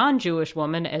 exotically non-Jewish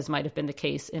woman, as might have been the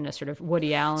case in a sort of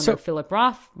Woody Allen or Philip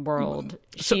Roth world,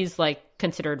 she's like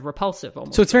considered repulsive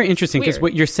almost. So it's very interesting because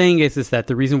what you're saying is that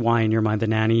the reason why in your mind The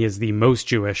Nanny is the most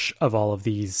Jewish of all of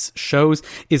these shows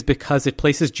is because it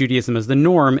places Judaism as the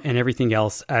norm and everything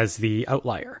else as the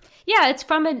outlier. Yeah,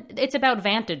 it's about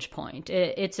vantage point.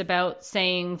 It's about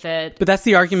saying that. But that's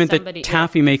the argument that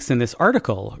Taffy makes in this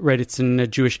article, right? It's in a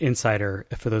Jewish Insider,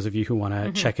 for those of you who want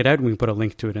to check it out. We can put a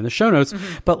link to it in the show notes.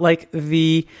 But like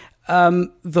the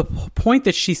point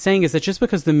that she's saying is that just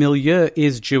because the milieu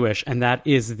is Jewish and that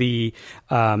is the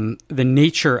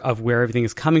nature of where everything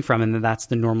is coming from, and that's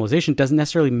the normalization, doesn't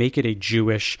necessarily make it a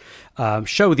Jewish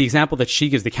show. The example that she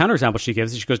gives, the counterexample she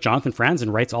gives, is she goes, Jonathan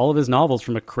Franzen writes all of his novels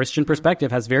from a Christian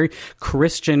perspective, has very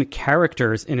Christian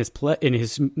characters in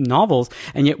his novels,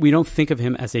 and yet we don't think of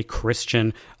him as a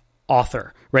Christian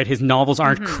author, right? His novels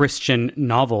aren't Christian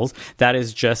novels. That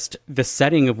is just the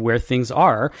setting of where things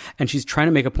are. And she's trying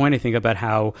to make a point, I think, about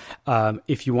how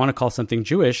if you want to call something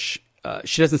Jewish,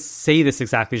 she doesn't say this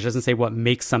exactly. She doesn't say what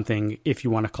makes something, if you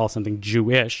want to call something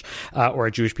Jewish or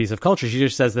a Jewish piece of culture. She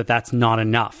just says that that's not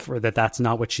enough, or that that's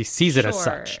not what she sees it as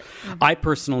such. I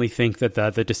personally think that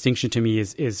the distinction to me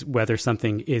is whether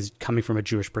something is coming from a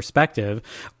Jewish perspective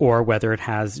or whether it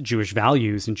has Jewish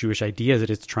values and Jewish ideas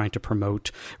that it's trying to promote.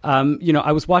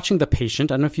 I was watching The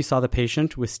Patient. I don't know if you saw The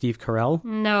Patient with Steve Carell.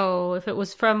 No, if it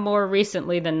was from more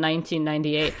recently than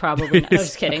 1998, probably. I was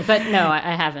just kidding. But no, I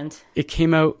haven't. It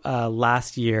came out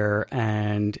last year,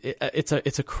 and it's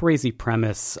a crazy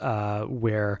premise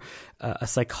where a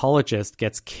psychologist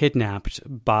gets kidnapped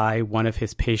by one of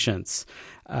his patients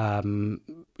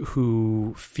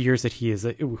who fears that he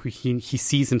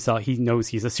sees himself, he knows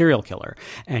he's a serial killer,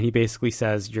 and he basically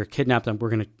says, you're kidnapped and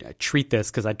we're going to treat this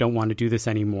because I don't want to do this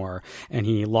anymore. And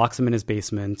he locks him in his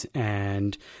basement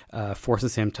and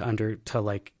forces him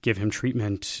to give him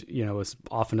treatment, as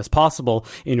often as possible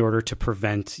in order to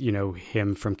prevent,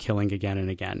 him from killing again and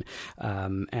again.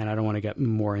 And I don't want to get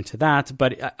more into that,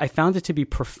 but I found it to be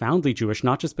profoundly Jewish,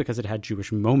 not just because it had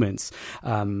Jewish moments,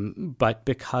 but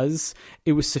because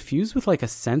it was suffused with like a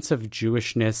sense of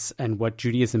Jewishness and what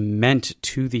Judaism meant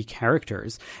to the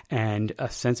characters, and a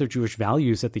sense of Jewish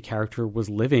values that the character was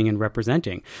living and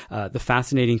representing. The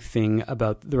fascinating thing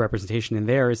about the representation in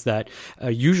there is that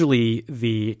usually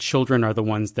the children are the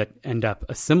ones that end up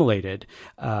assimilated,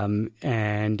 and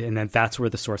then that's where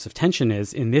the source of tension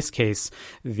is. In this case,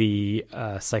 the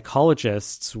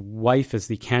psychologist's wife is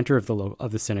the cantor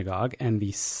of the synagogue, and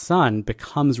the son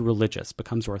becomes religious,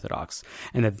 becomes Orthodox,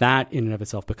 and that in and of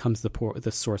itself becomes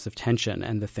the source of tension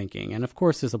and the thinking. And of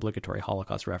course, there's obligatory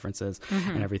Holocaust references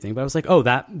and everything. But I was like, oh,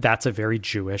 that's a very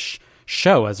Jewish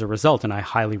show as a result, and I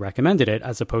highly recommended it,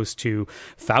 as opposed to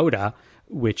Fauda,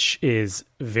 which is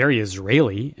very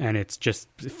Israeli, and it's just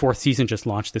fourth season just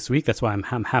launched this week. That's why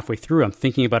I'm halfway through. I'm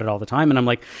thinking about it all the time, and I'm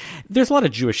like, there's a lot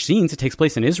of Jewish scenes. It takes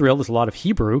place in Israel. There's a lot of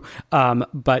Hebrew,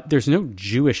 but there's no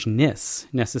Jewishness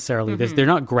necessarily. They're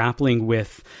not grappling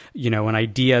with, an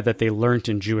idea that they learned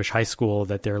in Jewish high school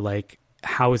that they're like,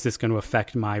 how is this going to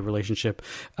affect my relationship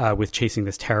with chasing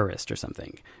this terrorist or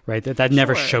something, right? That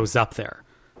never shows up there.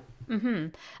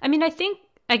 I mean, I think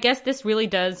I guess this really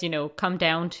does, come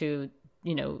down to,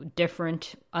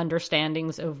 different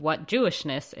understandings of what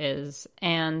Jewishness is.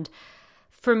 And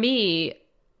for me,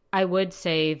 I would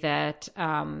say that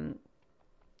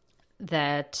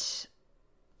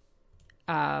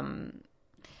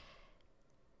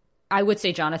I would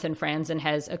say Jonathan Franzen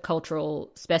has a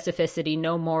cultural specificity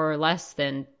no more or less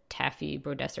than Taffy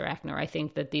Brodesser-Akner. I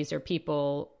think that these are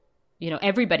people,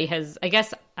 everybody has, I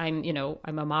guess I'm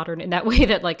a modern in that way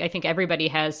that I think everybody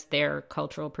has their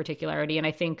cultural particularity. And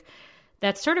I think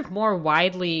that's sort of more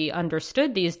widely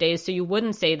understood these days. So you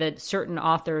wouldn't say that certain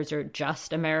authors are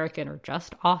just American or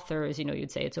just authors,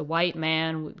 you'd say it's a white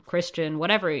man, Christian,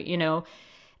 whatever,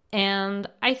 And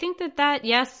I think that,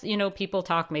 yes, people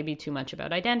talk maybe too much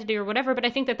about identity or whatever, but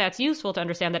I think that that's useful to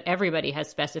understand that everybody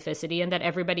has specificity and that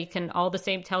everybody can all the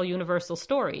same tell universal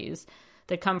stories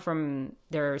that come from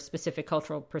their specific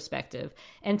cultural perspective.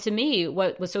 And to me,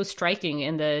 what was so striking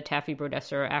in the Taffy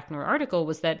Brodesser-Akner article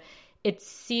was that it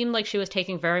seemed like she was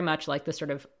taking very much like the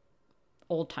sort of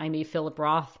old-timey Philip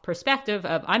Roth perspective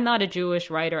of, I'm not a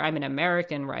Jewish writer, I'm an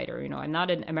American writer. I'm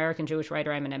not an American Jewish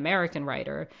writer, I'm an American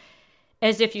writer.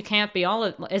 As if you can't be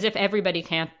as if everybody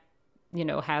can't,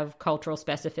 have cultural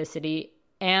specificity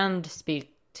and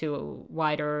speak to a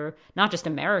wider, not just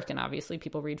American, obviously.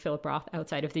 People read Philip Roth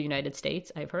outside of the United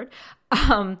States, I've heard.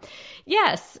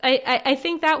 Yes, I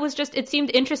think that was just, it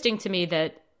seemed interesting to me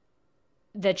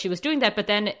that she was doing that. But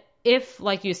then if,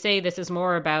 like you say, this is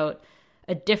more about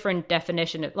a different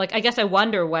definition of, I guess I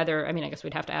wonder whether, I guess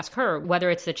we'd have to ask her, whether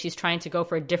it's that she's trying to go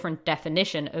for a different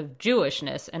definition of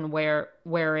Jewishness and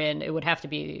wherein it would have to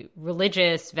be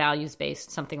religious,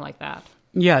 values-based, something like that.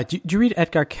 Yeah. Do you read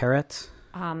Edgar Keret?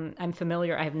 I'm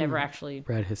familiar. I have never actually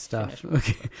read his stuff.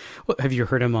 Okay. Well, have you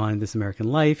heard him on This American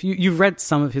Life? You've read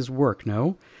some of his work,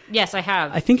 no? Yes, I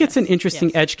have. I think it's an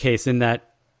interesting edge case in that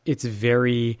it's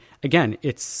very, again,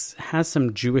 has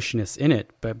some Jewishness in it,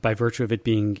 but by virtue of it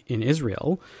being in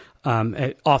Israel,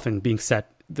 often being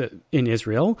set in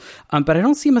Israel. But I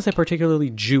don't see him as a particularly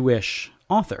Jewish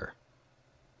author.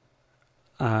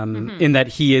 In that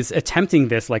he is attempting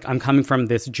this, I'm coming from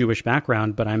this Jewish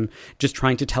background, but I'm just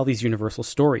trying to tell these universal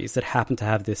stories that happen to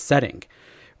have this setting.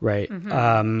 Right.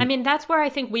 Mm-hmm. That's where I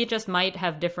think we just might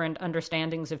have different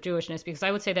understandings of Jewishness, because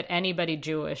I would say that anybody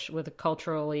Jewish with a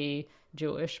culturally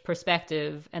Jewish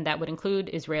perspective, and that would include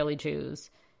Israeli Jews,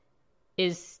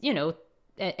 is,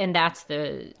 and that's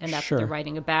Sure. what they're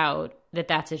writing about,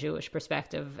 that's a Jewish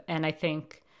perspective. And I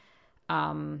think,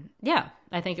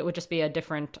 I think it would just be a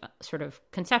different sort of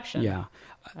conception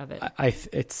of it.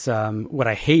 It's what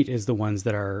I hate is the ones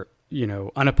that are,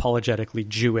 unapologetically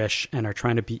Jewish and are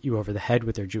trying to beat you over the head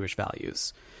with their Jewish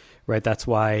values, right? That's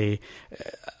why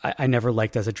I never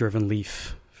liked As a Driven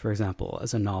Leaf, for example,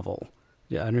 as a novel.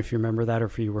 Yeah, I don't know if you remember that or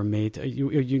if you were made.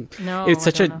 No, it's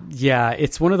such I don't know. Yeah,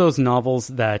 it's one of those novels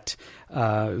that it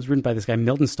was written by this guy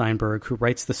Milton Steinberg, who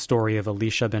writes the story of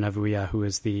Elisha ben Avuya, who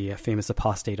is the famous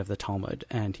apostate of the Talmud,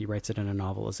 and he writes it in a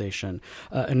novelization,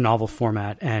 a novel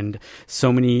format, and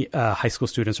so many high school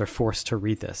students are forced to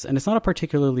read this, and it's not a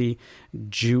particularly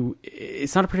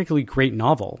great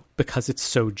novel because it's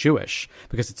so Jewish,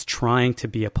 because it's trying to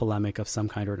be a polemic of some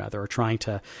kind or another, or trying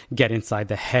to get inside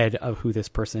the head of who this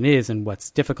person is and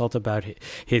what's difficult about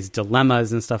his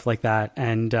dilemmas and stuff like that.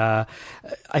 And I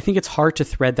think it's hard to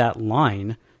thread that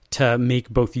line to make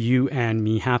both you and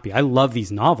me happy. I love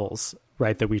these novels,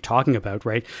 right, that we're talking about,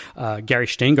 right? Gary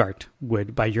Steingart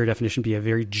would, by your definition, be a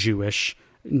very Jewish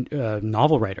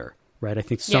novel writer, right? I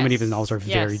think so many of his novels are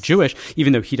very Jewish,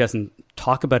 even though he doesn't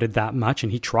talk about it that much,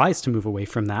 and he tries to move away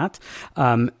from that.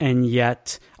 And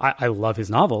yet, I love his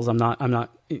novels. I'm not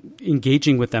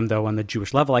engaging with them, though, on the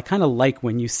Jewish level. I kind of like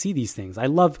when you see these things. I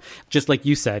love, just like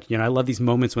you said, I love these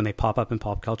moments when they pop up in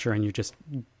pop culture and you're just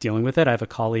dealing with it. I have a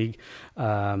colleague,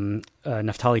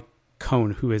 Naftali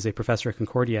Cohn, who is a professor at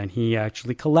Concordia, and he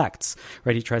actually collects,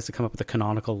 right? He tries to come up with a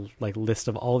canonical list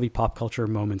of all the pop culture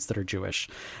moments that are Jewish,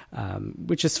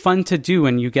 which is fun to do,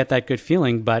 and you get that good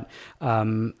feeling. But I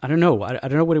don't know. I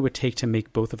don't know what it would take to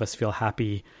make both of us feel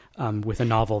happy with a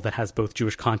novel that has both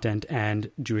Jewish content and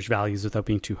Jewish values without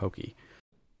being too hokey.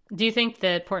 Do you think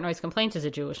that Portnoy's Complaint is a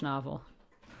Jewish novel?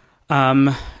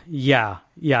 Yeah.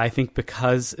 I think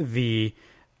because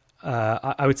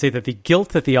I would say that the guilt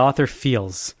that the author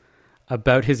feels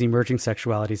about his emerging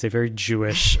sexuality is a very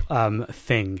Jewish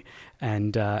thing,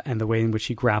 and the way in which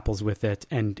he grapples with it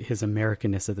and his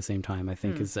Americanness at the same time, I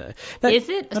think is it?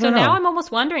 So now I'm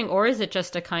almost wondering, or is it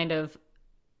just a kind of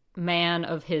man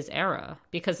of his era?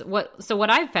 Because what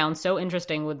I've found so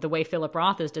interesting with the way Philip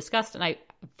Roth is discussed, and I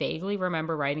vaguely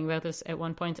remember writing about this at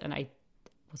one point, and I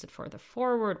Was it for the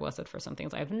forward? Was it for something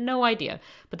else? I have no idea.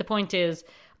 But the point is,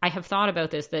 I have thought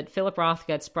about this, that Philip Roth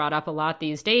gets brought up a lot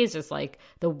these days as like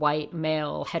the white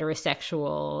male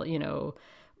heterosexual,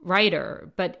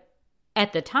 writer. But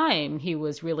at the time, he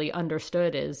was really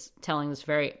understood as telling this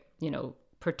very,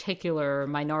 particular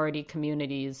minority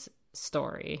community's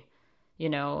story,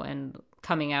 and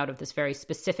coming out of this very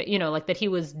specific, like that he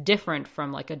was different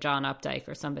from like a John Updike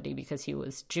or somebody because he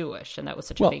was Jewish, and that was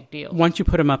such a big deal. Once you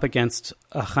put him up against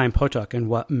Chaim Potok, and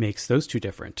what makes those two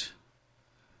different?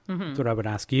 Mm-hmm. That's what I would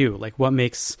ask you. Like, what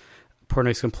makes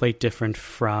Portnoy's Complaint different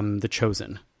from The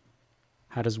Chosen?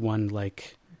 How does one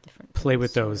play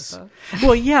with those?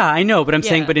 Well, yeah, I know, but I'm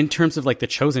saying, but in terms of like The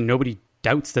Chosen, nobody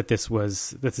doubts that this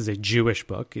is a Jewish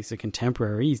book. He's a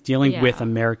contemporary. He's dealing with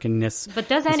Americanness. But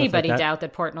does anybody doubt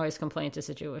that Portnoy's Complaint is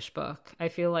a Jewish book? I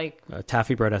feel like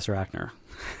Taffy Brodesser Akner.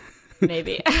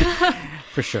 Maybe.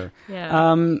 For sure.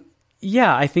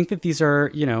 Yeah. I think that these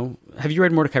are, have you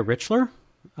read Mordecai Richler?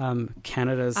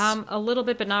 Canada's a little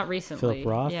bit, but not recently. Philip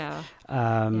Roth. Yeah.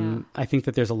 I think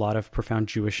that there's a lot of profound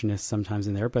Jewishness sometimes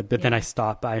in there, but then I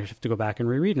have to go back and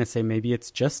reread and I say, maybe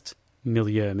it's just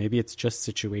milieu, maybe it's just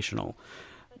situational.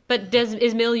 But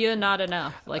is milieu not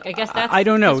enough? Like, I guess that's, I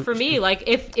don't know. For me, like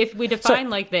if we define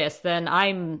like this, then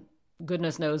I'm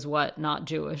goodness knows what, not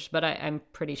Jewish, but I'm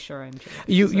pretty sure I'm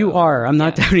Jewish. You are. I'm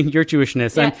not doubting your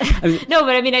Jewishness. Yeah. No,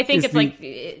 but I mean, I think it's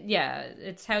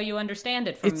it's how you understand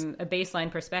it from a baseline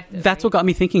perspective. That's what got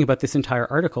me thinking about this entire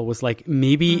article, was like,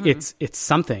 maybe it's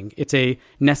something. It's a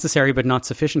necessary but not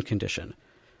sufficient condition.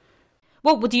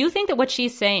 Well, do you think that what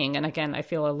she's saying, and again, I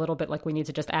feel a little bit like we need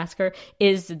to just ask her,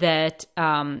 is that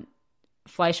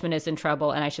Fleischman is in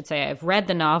trouble? And I should say I've read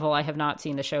the novel. I have not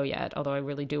seen the show yet, although I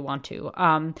really do want to.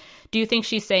 Do you think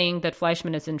she's saying that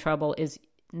Fleischman is in trouble is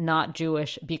not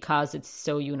Jewish because it's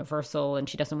so universal and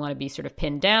she doesn't want to be sort of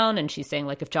pinned down? And she's saying,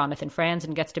 like, if Jonathan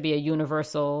Franzen gets to be a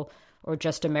universal or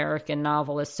just American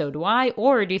novelist, so do I?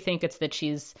 Or do you think it's that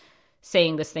she's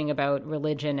saying this thing about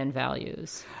religion and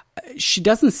values? She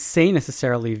doesn't say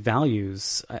necessarily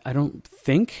values. I don't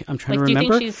think. I'm trying to remember. Do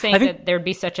you think she's saying that there'd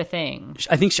be such a thing?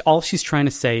 I think all she's trying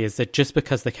to say is that just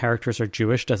because the characters are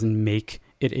Jewish doesn't make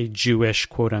it a Jewish,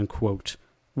 quote unquote,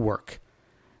 work.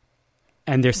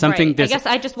 And there's something... Right. I guess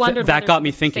I just wondered that got me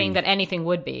thinking. Saying that anything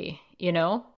would be,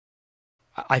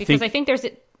 I think there's...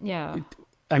 Yeah.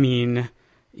 I mean...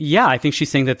 Yeah, I think she's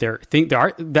saying that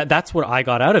that's what I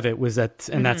got out of it, was that,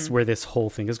 and that's where this whole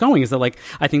thing is going, is that, like,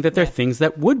 I think that there are things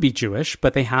that would be Jewish,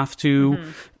 but they have to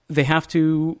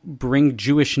bring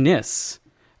Jewishness,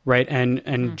 right,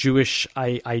 and Jewish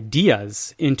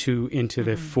ideas into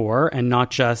the fore, and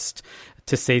not just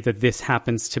to say that this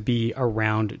happens to be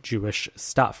around Jewish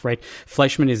stuff, right?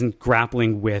 Fleischman isn't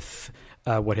grappling with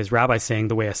what his rabbi's saying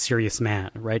the way a serious man,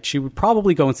 right? She would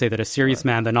probably go and say that A Serious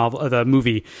Man, the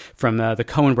movie from the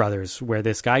Coen brothers, where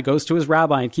this guy goes to his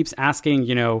rabbi and keeps asking,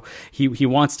 he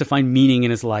wants to find meaning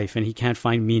in his life and he can't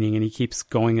find meaning, and he keeps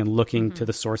going and looking to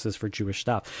the sources for Jewish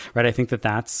stuff, right? I think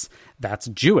that's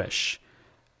Jewish,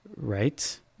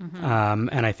 right?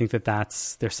 And I think that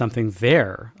there's something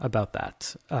there about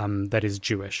that that is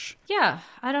Jewish. Yeah,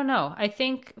 I don't know. I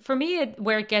think for me,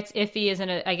 where it gets iffy is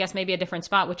in I guess maybe a different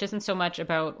spot, which isn't so much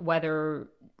about whether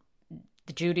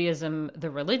the Judaism, the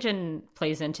religion,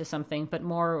 plays into something, but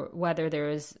more whether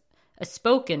there is a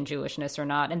spoken Jewishness or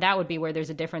not. And that would be where there's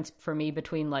a difference for me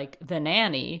between, like, The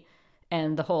Nanny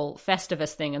and the whole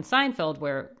Festivus thing in Seinfeld,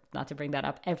 where, not to bring that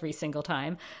up every single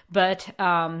time, but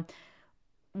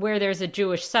where there's a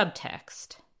Jewish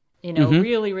subtext,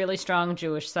 really, really strong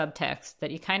Jewish subtext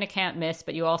that you kind of can't miss,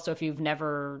 but you also, if you've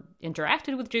never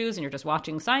interacted with Jews and you're just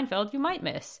watching Seinfeld, you might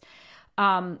miss.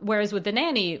 Whereas with The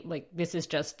Nanny, like, this is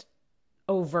just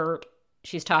overt.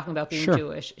 She's talking about being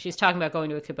Jewish. She's talking about going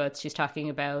to a kibbutz. She's talking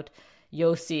about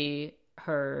Yossi,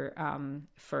 her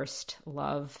first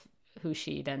love, who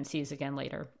she then sees again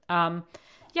later.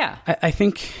 I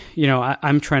think,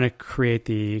 I'm trying to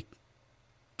create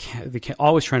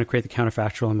always trying to create the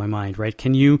counterfactual in my mind, right?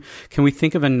 Can we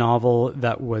think of a novel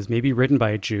that was maybe written by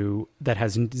a Jew that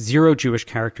has zero Jewish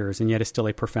characters and yet is still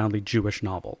a profoundly Jewish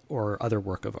novel or other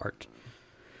work of art,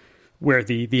 where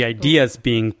the ideas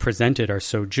being presented are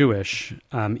so Jewish,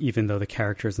 even though the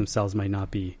characters themselves might not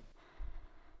be?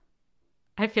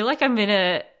 I feel like I'm in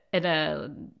a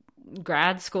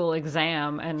grad school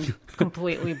exam and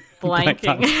completely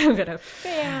blanking. I'm gonna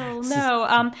fail.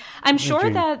 No, I'm sure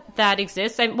that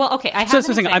exists. I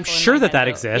have I'm sure that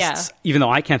exists, even though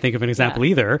I can't think of an example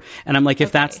either. And I'm like,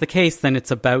 if that's the case, then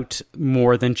it's about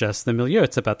more than just the milieu.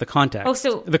 It's about the context. Oh,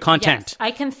 so the content. Yes,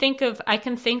 I can think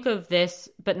of this,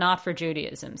 but not for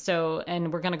Judaism. So,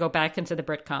 and we're going to go back into the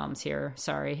Britcoms here.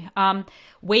 Sorry.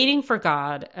 Waiting for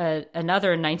God,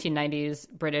 another 1990s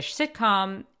British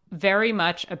sitcom, very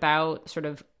much about sort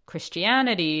of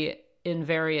Christianity in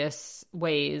various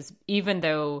ways, even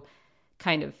though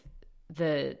kind of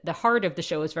the heart of the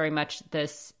show is very much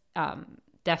this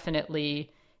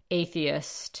definitely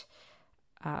atheist,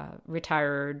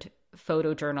 retired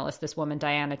photojournalist, this woman,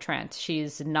 Diana Trent. She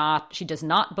does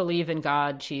not believe in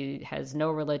God. She has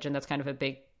no religion. That's kind of a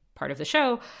big part of the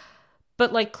show.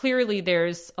 But like, clearly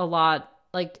there's a lot,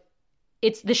 like,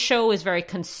 the show is very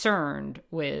concerned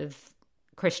with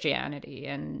Christianity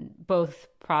and both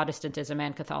Protestantism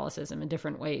and Catholicism in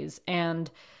different ways. And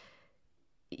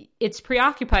it's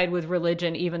preoccupied with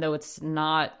religion, even though it's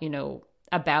not,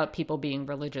 about people being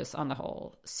religious on the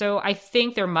whole. So I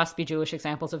think there must be Jewish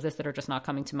examples of this that are just not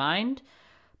coming to mind.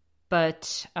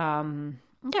 But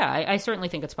I certainly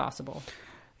think it's possible.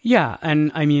 Yeah.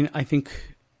 And I mean, I think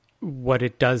what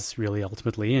it does really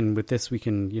ultimately, and with this we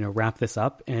can wrap this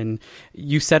up, and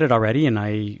you said it already, and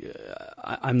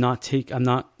I'm not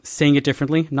saying it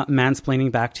differently, I'm not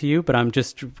mansplaining back to you, but I'm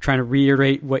just trying to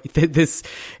reiterate what this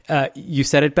you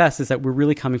said it best, is that we're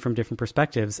really coming from different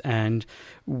perspectives. And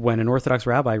when an Orthodox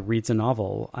rabbi reads a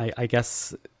novel, I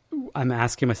guess I'm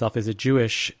asking myself, is it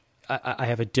Jewish?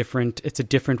 It's a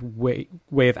different way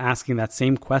of asking that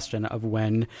same question of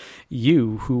when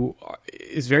you, who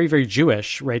is very, very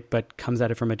Jewish, right, but comes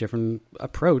at it from a different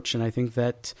approach. And I think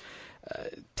that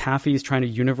Taffy is trying to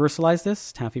universalize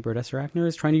this. Taffy Brodesser-Akner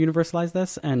is trying to universalize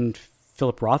this, and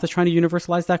Philip Roth is trying to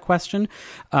universalize that question.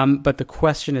 But the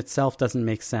question itself doesn't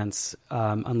make sense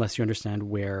unless you understand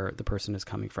where the person is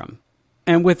coming from.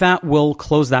 And with that, we'll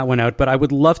close that one out. But I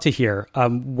would love to hear,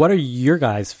 what are your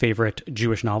guys' favorite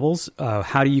Jewish novels?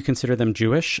 How do you consider them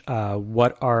Jewish?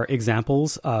 What are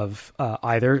examples of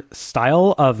either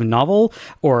style of novel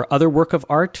or other work of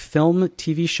art, film,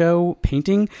 TV show,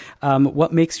 painting?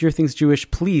 What makes your things Jewish?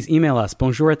 Please email us,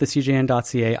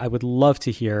 bonjour@thecjn.ca. I would love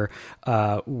to hear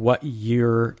what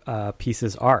your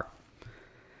pieces are.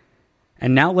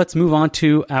 And now let's move on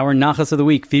to our nachas of the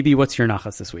week. Phoebe, what's your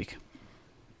nachas this week?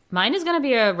 Mine is going to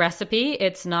be a recipe.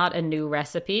 It's not a new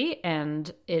recipe,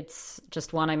 and it's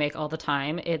just one I make all the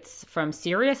time. It's from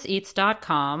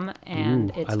SeriousEats.com,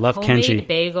 and it's I love homemade Kenji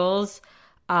bagels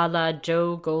a la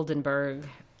Joe Goldenberg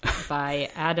by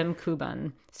Adam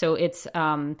Kuban. So it's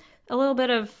a little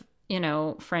bit of,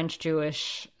 French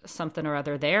Jewish something or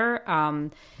other there.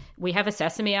 We have a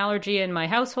sesame allergy in my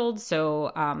household,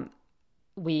 so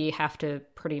we have to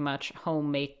pretty much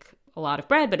home make a lot of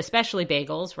bread, but especially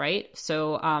bagels, right?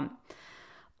 So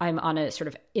I'm on a sort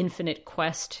of infinite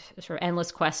quest, sort of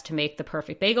endless quest to make the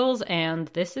perfect bagels, and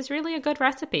this is really a good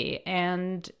recipe,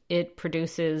 and it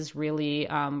produces really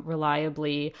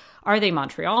reliably. Are they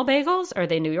Montreal bagels? Are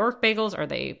they New York bagels? Are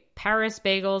they Paris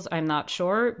bagels? I'm not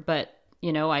sure, but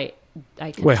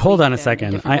I can wait, hold on a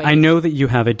second. I know that you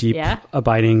have a deep,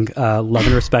 abiding love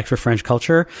and respect for French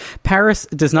culture. Paris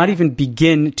does not even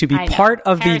begin to be part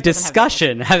of the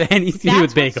discussion, have anything to do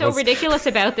with bagels. That's what's so ridiculous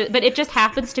about this, but it just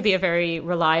happens to be a very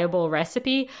reliable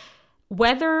recipe.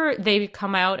 Whether they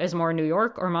come out as more New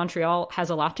York or Montreal has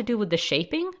a lot to do with the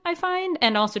shaping, I find,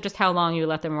 and also just how long you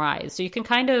let them rise. So you can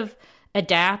kind of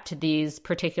adapt these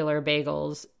particular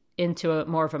bagels into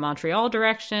more of a Montreal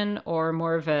direction or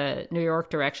more of a New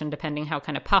York direction, depending how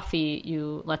kind of puffy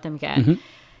you let them get. Mm-hmm.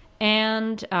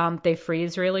 And they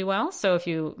freeze really well. So if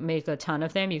you make a ton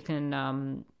of them, you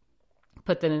can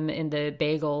put them in the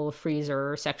bagel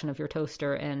freezer section of your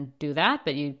toaster and do that.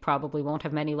 But you probably won't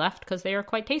have many left because they are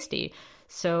quite tasty.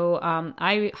 So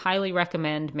I highly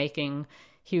recommend making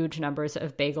huge numbers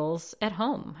of bagels at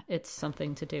home. It's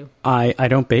something to do. I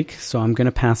don't bake, so I'm going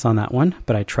to pass on that one,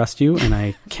 but I trust you, and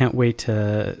I can't wait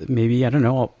to maybe,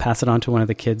 I'll pass it on to one of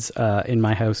the kids in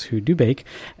my house who do bake,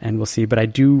 and we'll see. But I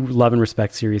do love and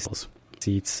respect Serious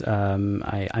Eats.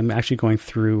 I'm actually going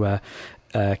through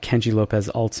Kenji Lopez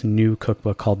Alt's new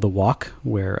cookbook called The Walk,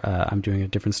 where I'm doing a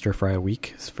different stir fry a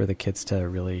week for the kids to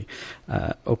really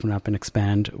open up and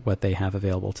expand what they have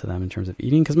available to them in terms of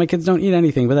eating, because my kids don't eat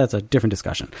anything, but that's a different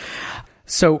discussion.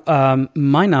 So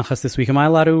my nachas this week, am I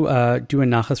allowed to do a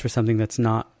nachas for something that's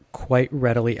not quite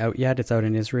readily out yet? It's out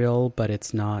in Israel, but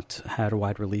it's not had a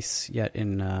wide release yet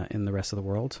in the rest of the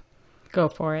world. Go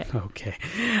for it. Okay.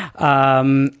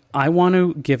 I want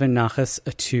to give a nachas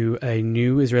to a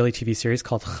new Israeli TV series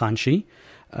called Khanshi.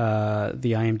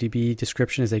 The IMDb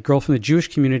description is: a girl from the Jewish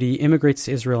community immigrates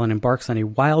to Israel and embarks on a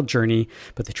wild journey,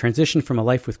 but the transition from a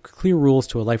life with clear rules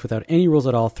to a life without any rules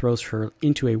at all throws her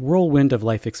into a whirlwind of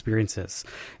life experiences.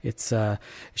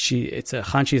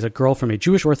 Khanshi is a girl from a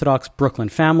Jewish Orthodox Brooklyn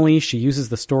family. She uses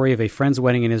the story of a friend's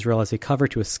wedding in Israel as a cover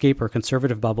to escape her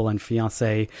conservative bubble and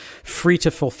fiancé, free to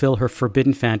fulfill her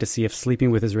forbidden fantasy of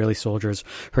sleeping with Israeli soldiers.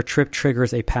 Her trip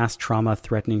triggers a past trauma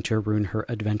threatening to ruin her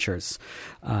adventures.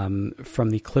 From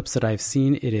the clips that I've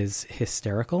seen, it is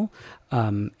hysterical.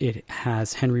 It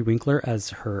has Henry Winkler as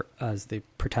the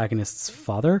protagonist's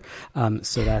father,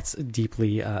 so that's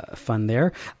deeply fun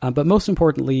there. But most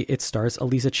importantly, it stars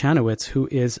Elisa Chanowitz, who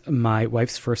is my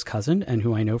wife's first cousin and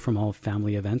who I know from all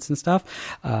family events and stuff.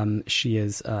 She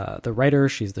is the writer,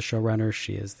 she's the showrunner,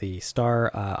 she is the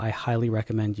star. I highly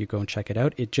recommend you go and check it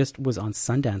out. It just was on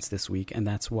Sundance this week, and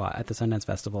that's why, at the Sundance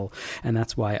Festival, and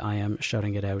that's why I am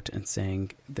shouting it out and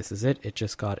saying this is it. It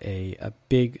just got a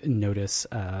big notice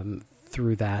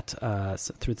through the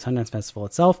Sundance Festival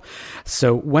itself.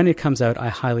 So when it comes out, I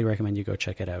highly recommend you go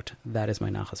check it out. That is my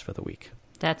nachas for the week.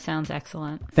 That sounds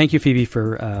excellent. Thank you, Phoebe,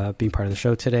 for being part of the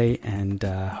show today, and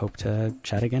hope to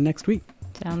chat again next week.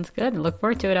 Sounds good. Look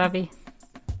forward to it, Avi.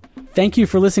 Thank you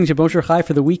for listening to Bonjour Chai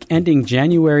for the week ending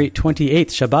January 28th,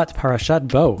 Shabbat Parashat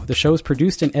Bo. The show is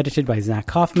produced and edited by Zach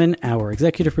Kaufman. Our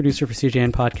executive producer for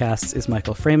CJN Podcasts is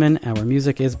Michael Freeman. Our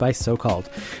music is by So-Called.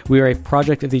 We are a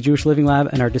project of the Jewish Living Lab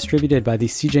and are distributed by the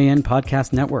CJN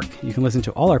Podcast Network. You can listen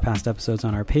to all our past episodes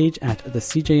on our page at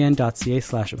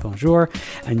thecjn.ca/bonjour,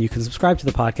 and you can subscribe to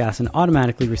the podcast and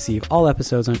automatically receive all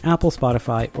episodes on Apple,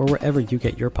 Spotify, or wherever you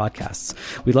get your podcasts.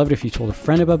 We'd love it if you told a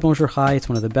friend about Bonjour Chai. It's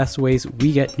one of the best ways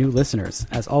we get new listeners.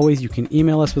 As always, you can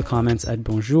email us with comments at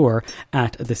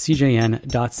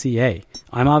bonjour@thecjn.ca.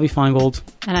 I'm Avi Feingold.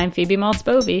 And I'm Phoebe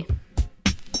Maltz-Bovey.